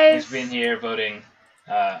guys. for being here, voting.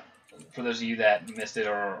 For those of you that missed it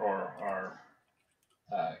or are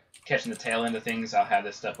catching the tail end of things, I'll have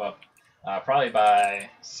this stuff up probably by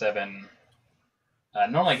 7.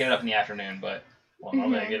 Normally I get it up in the afternoon, but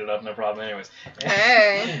normally I get it up no problem anyways.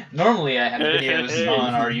 Hey. Normally I have videos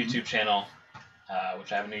on our YouTube channel,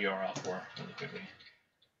 which I have a new URL for really quickly.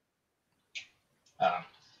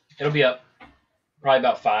 It'll be up probably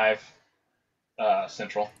about 5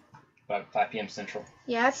 Central, about 5 p.m. Central.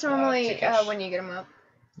 Yeah, it's normally to catch- when you get them up.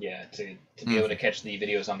 Yeah, to be able to catch the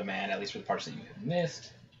videos on demand, at least for the parts that you have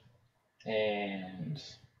missed. And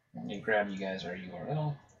let me grab you guys our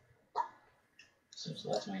URL. So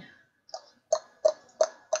that's me.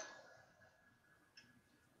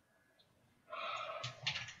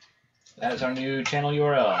 That is our new channel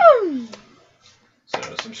URL. So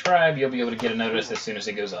subscribe, you'll be able to get a notice as soon as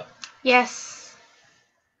it goes up. Yes.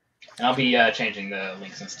 And I'll be changing the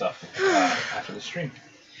links and stuff after the stream.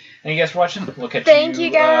 Thank you guys for watching. We'll catch Thank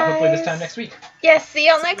you hopefully this guys. time next week. Yes, see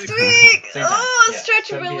y'all next week. Same time. Oh, Yeah,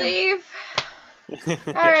 stretch of 7 p.m. relief. Catch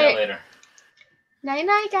y'all Alright. later. Night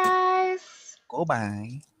night, guys.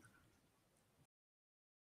 Goodbye.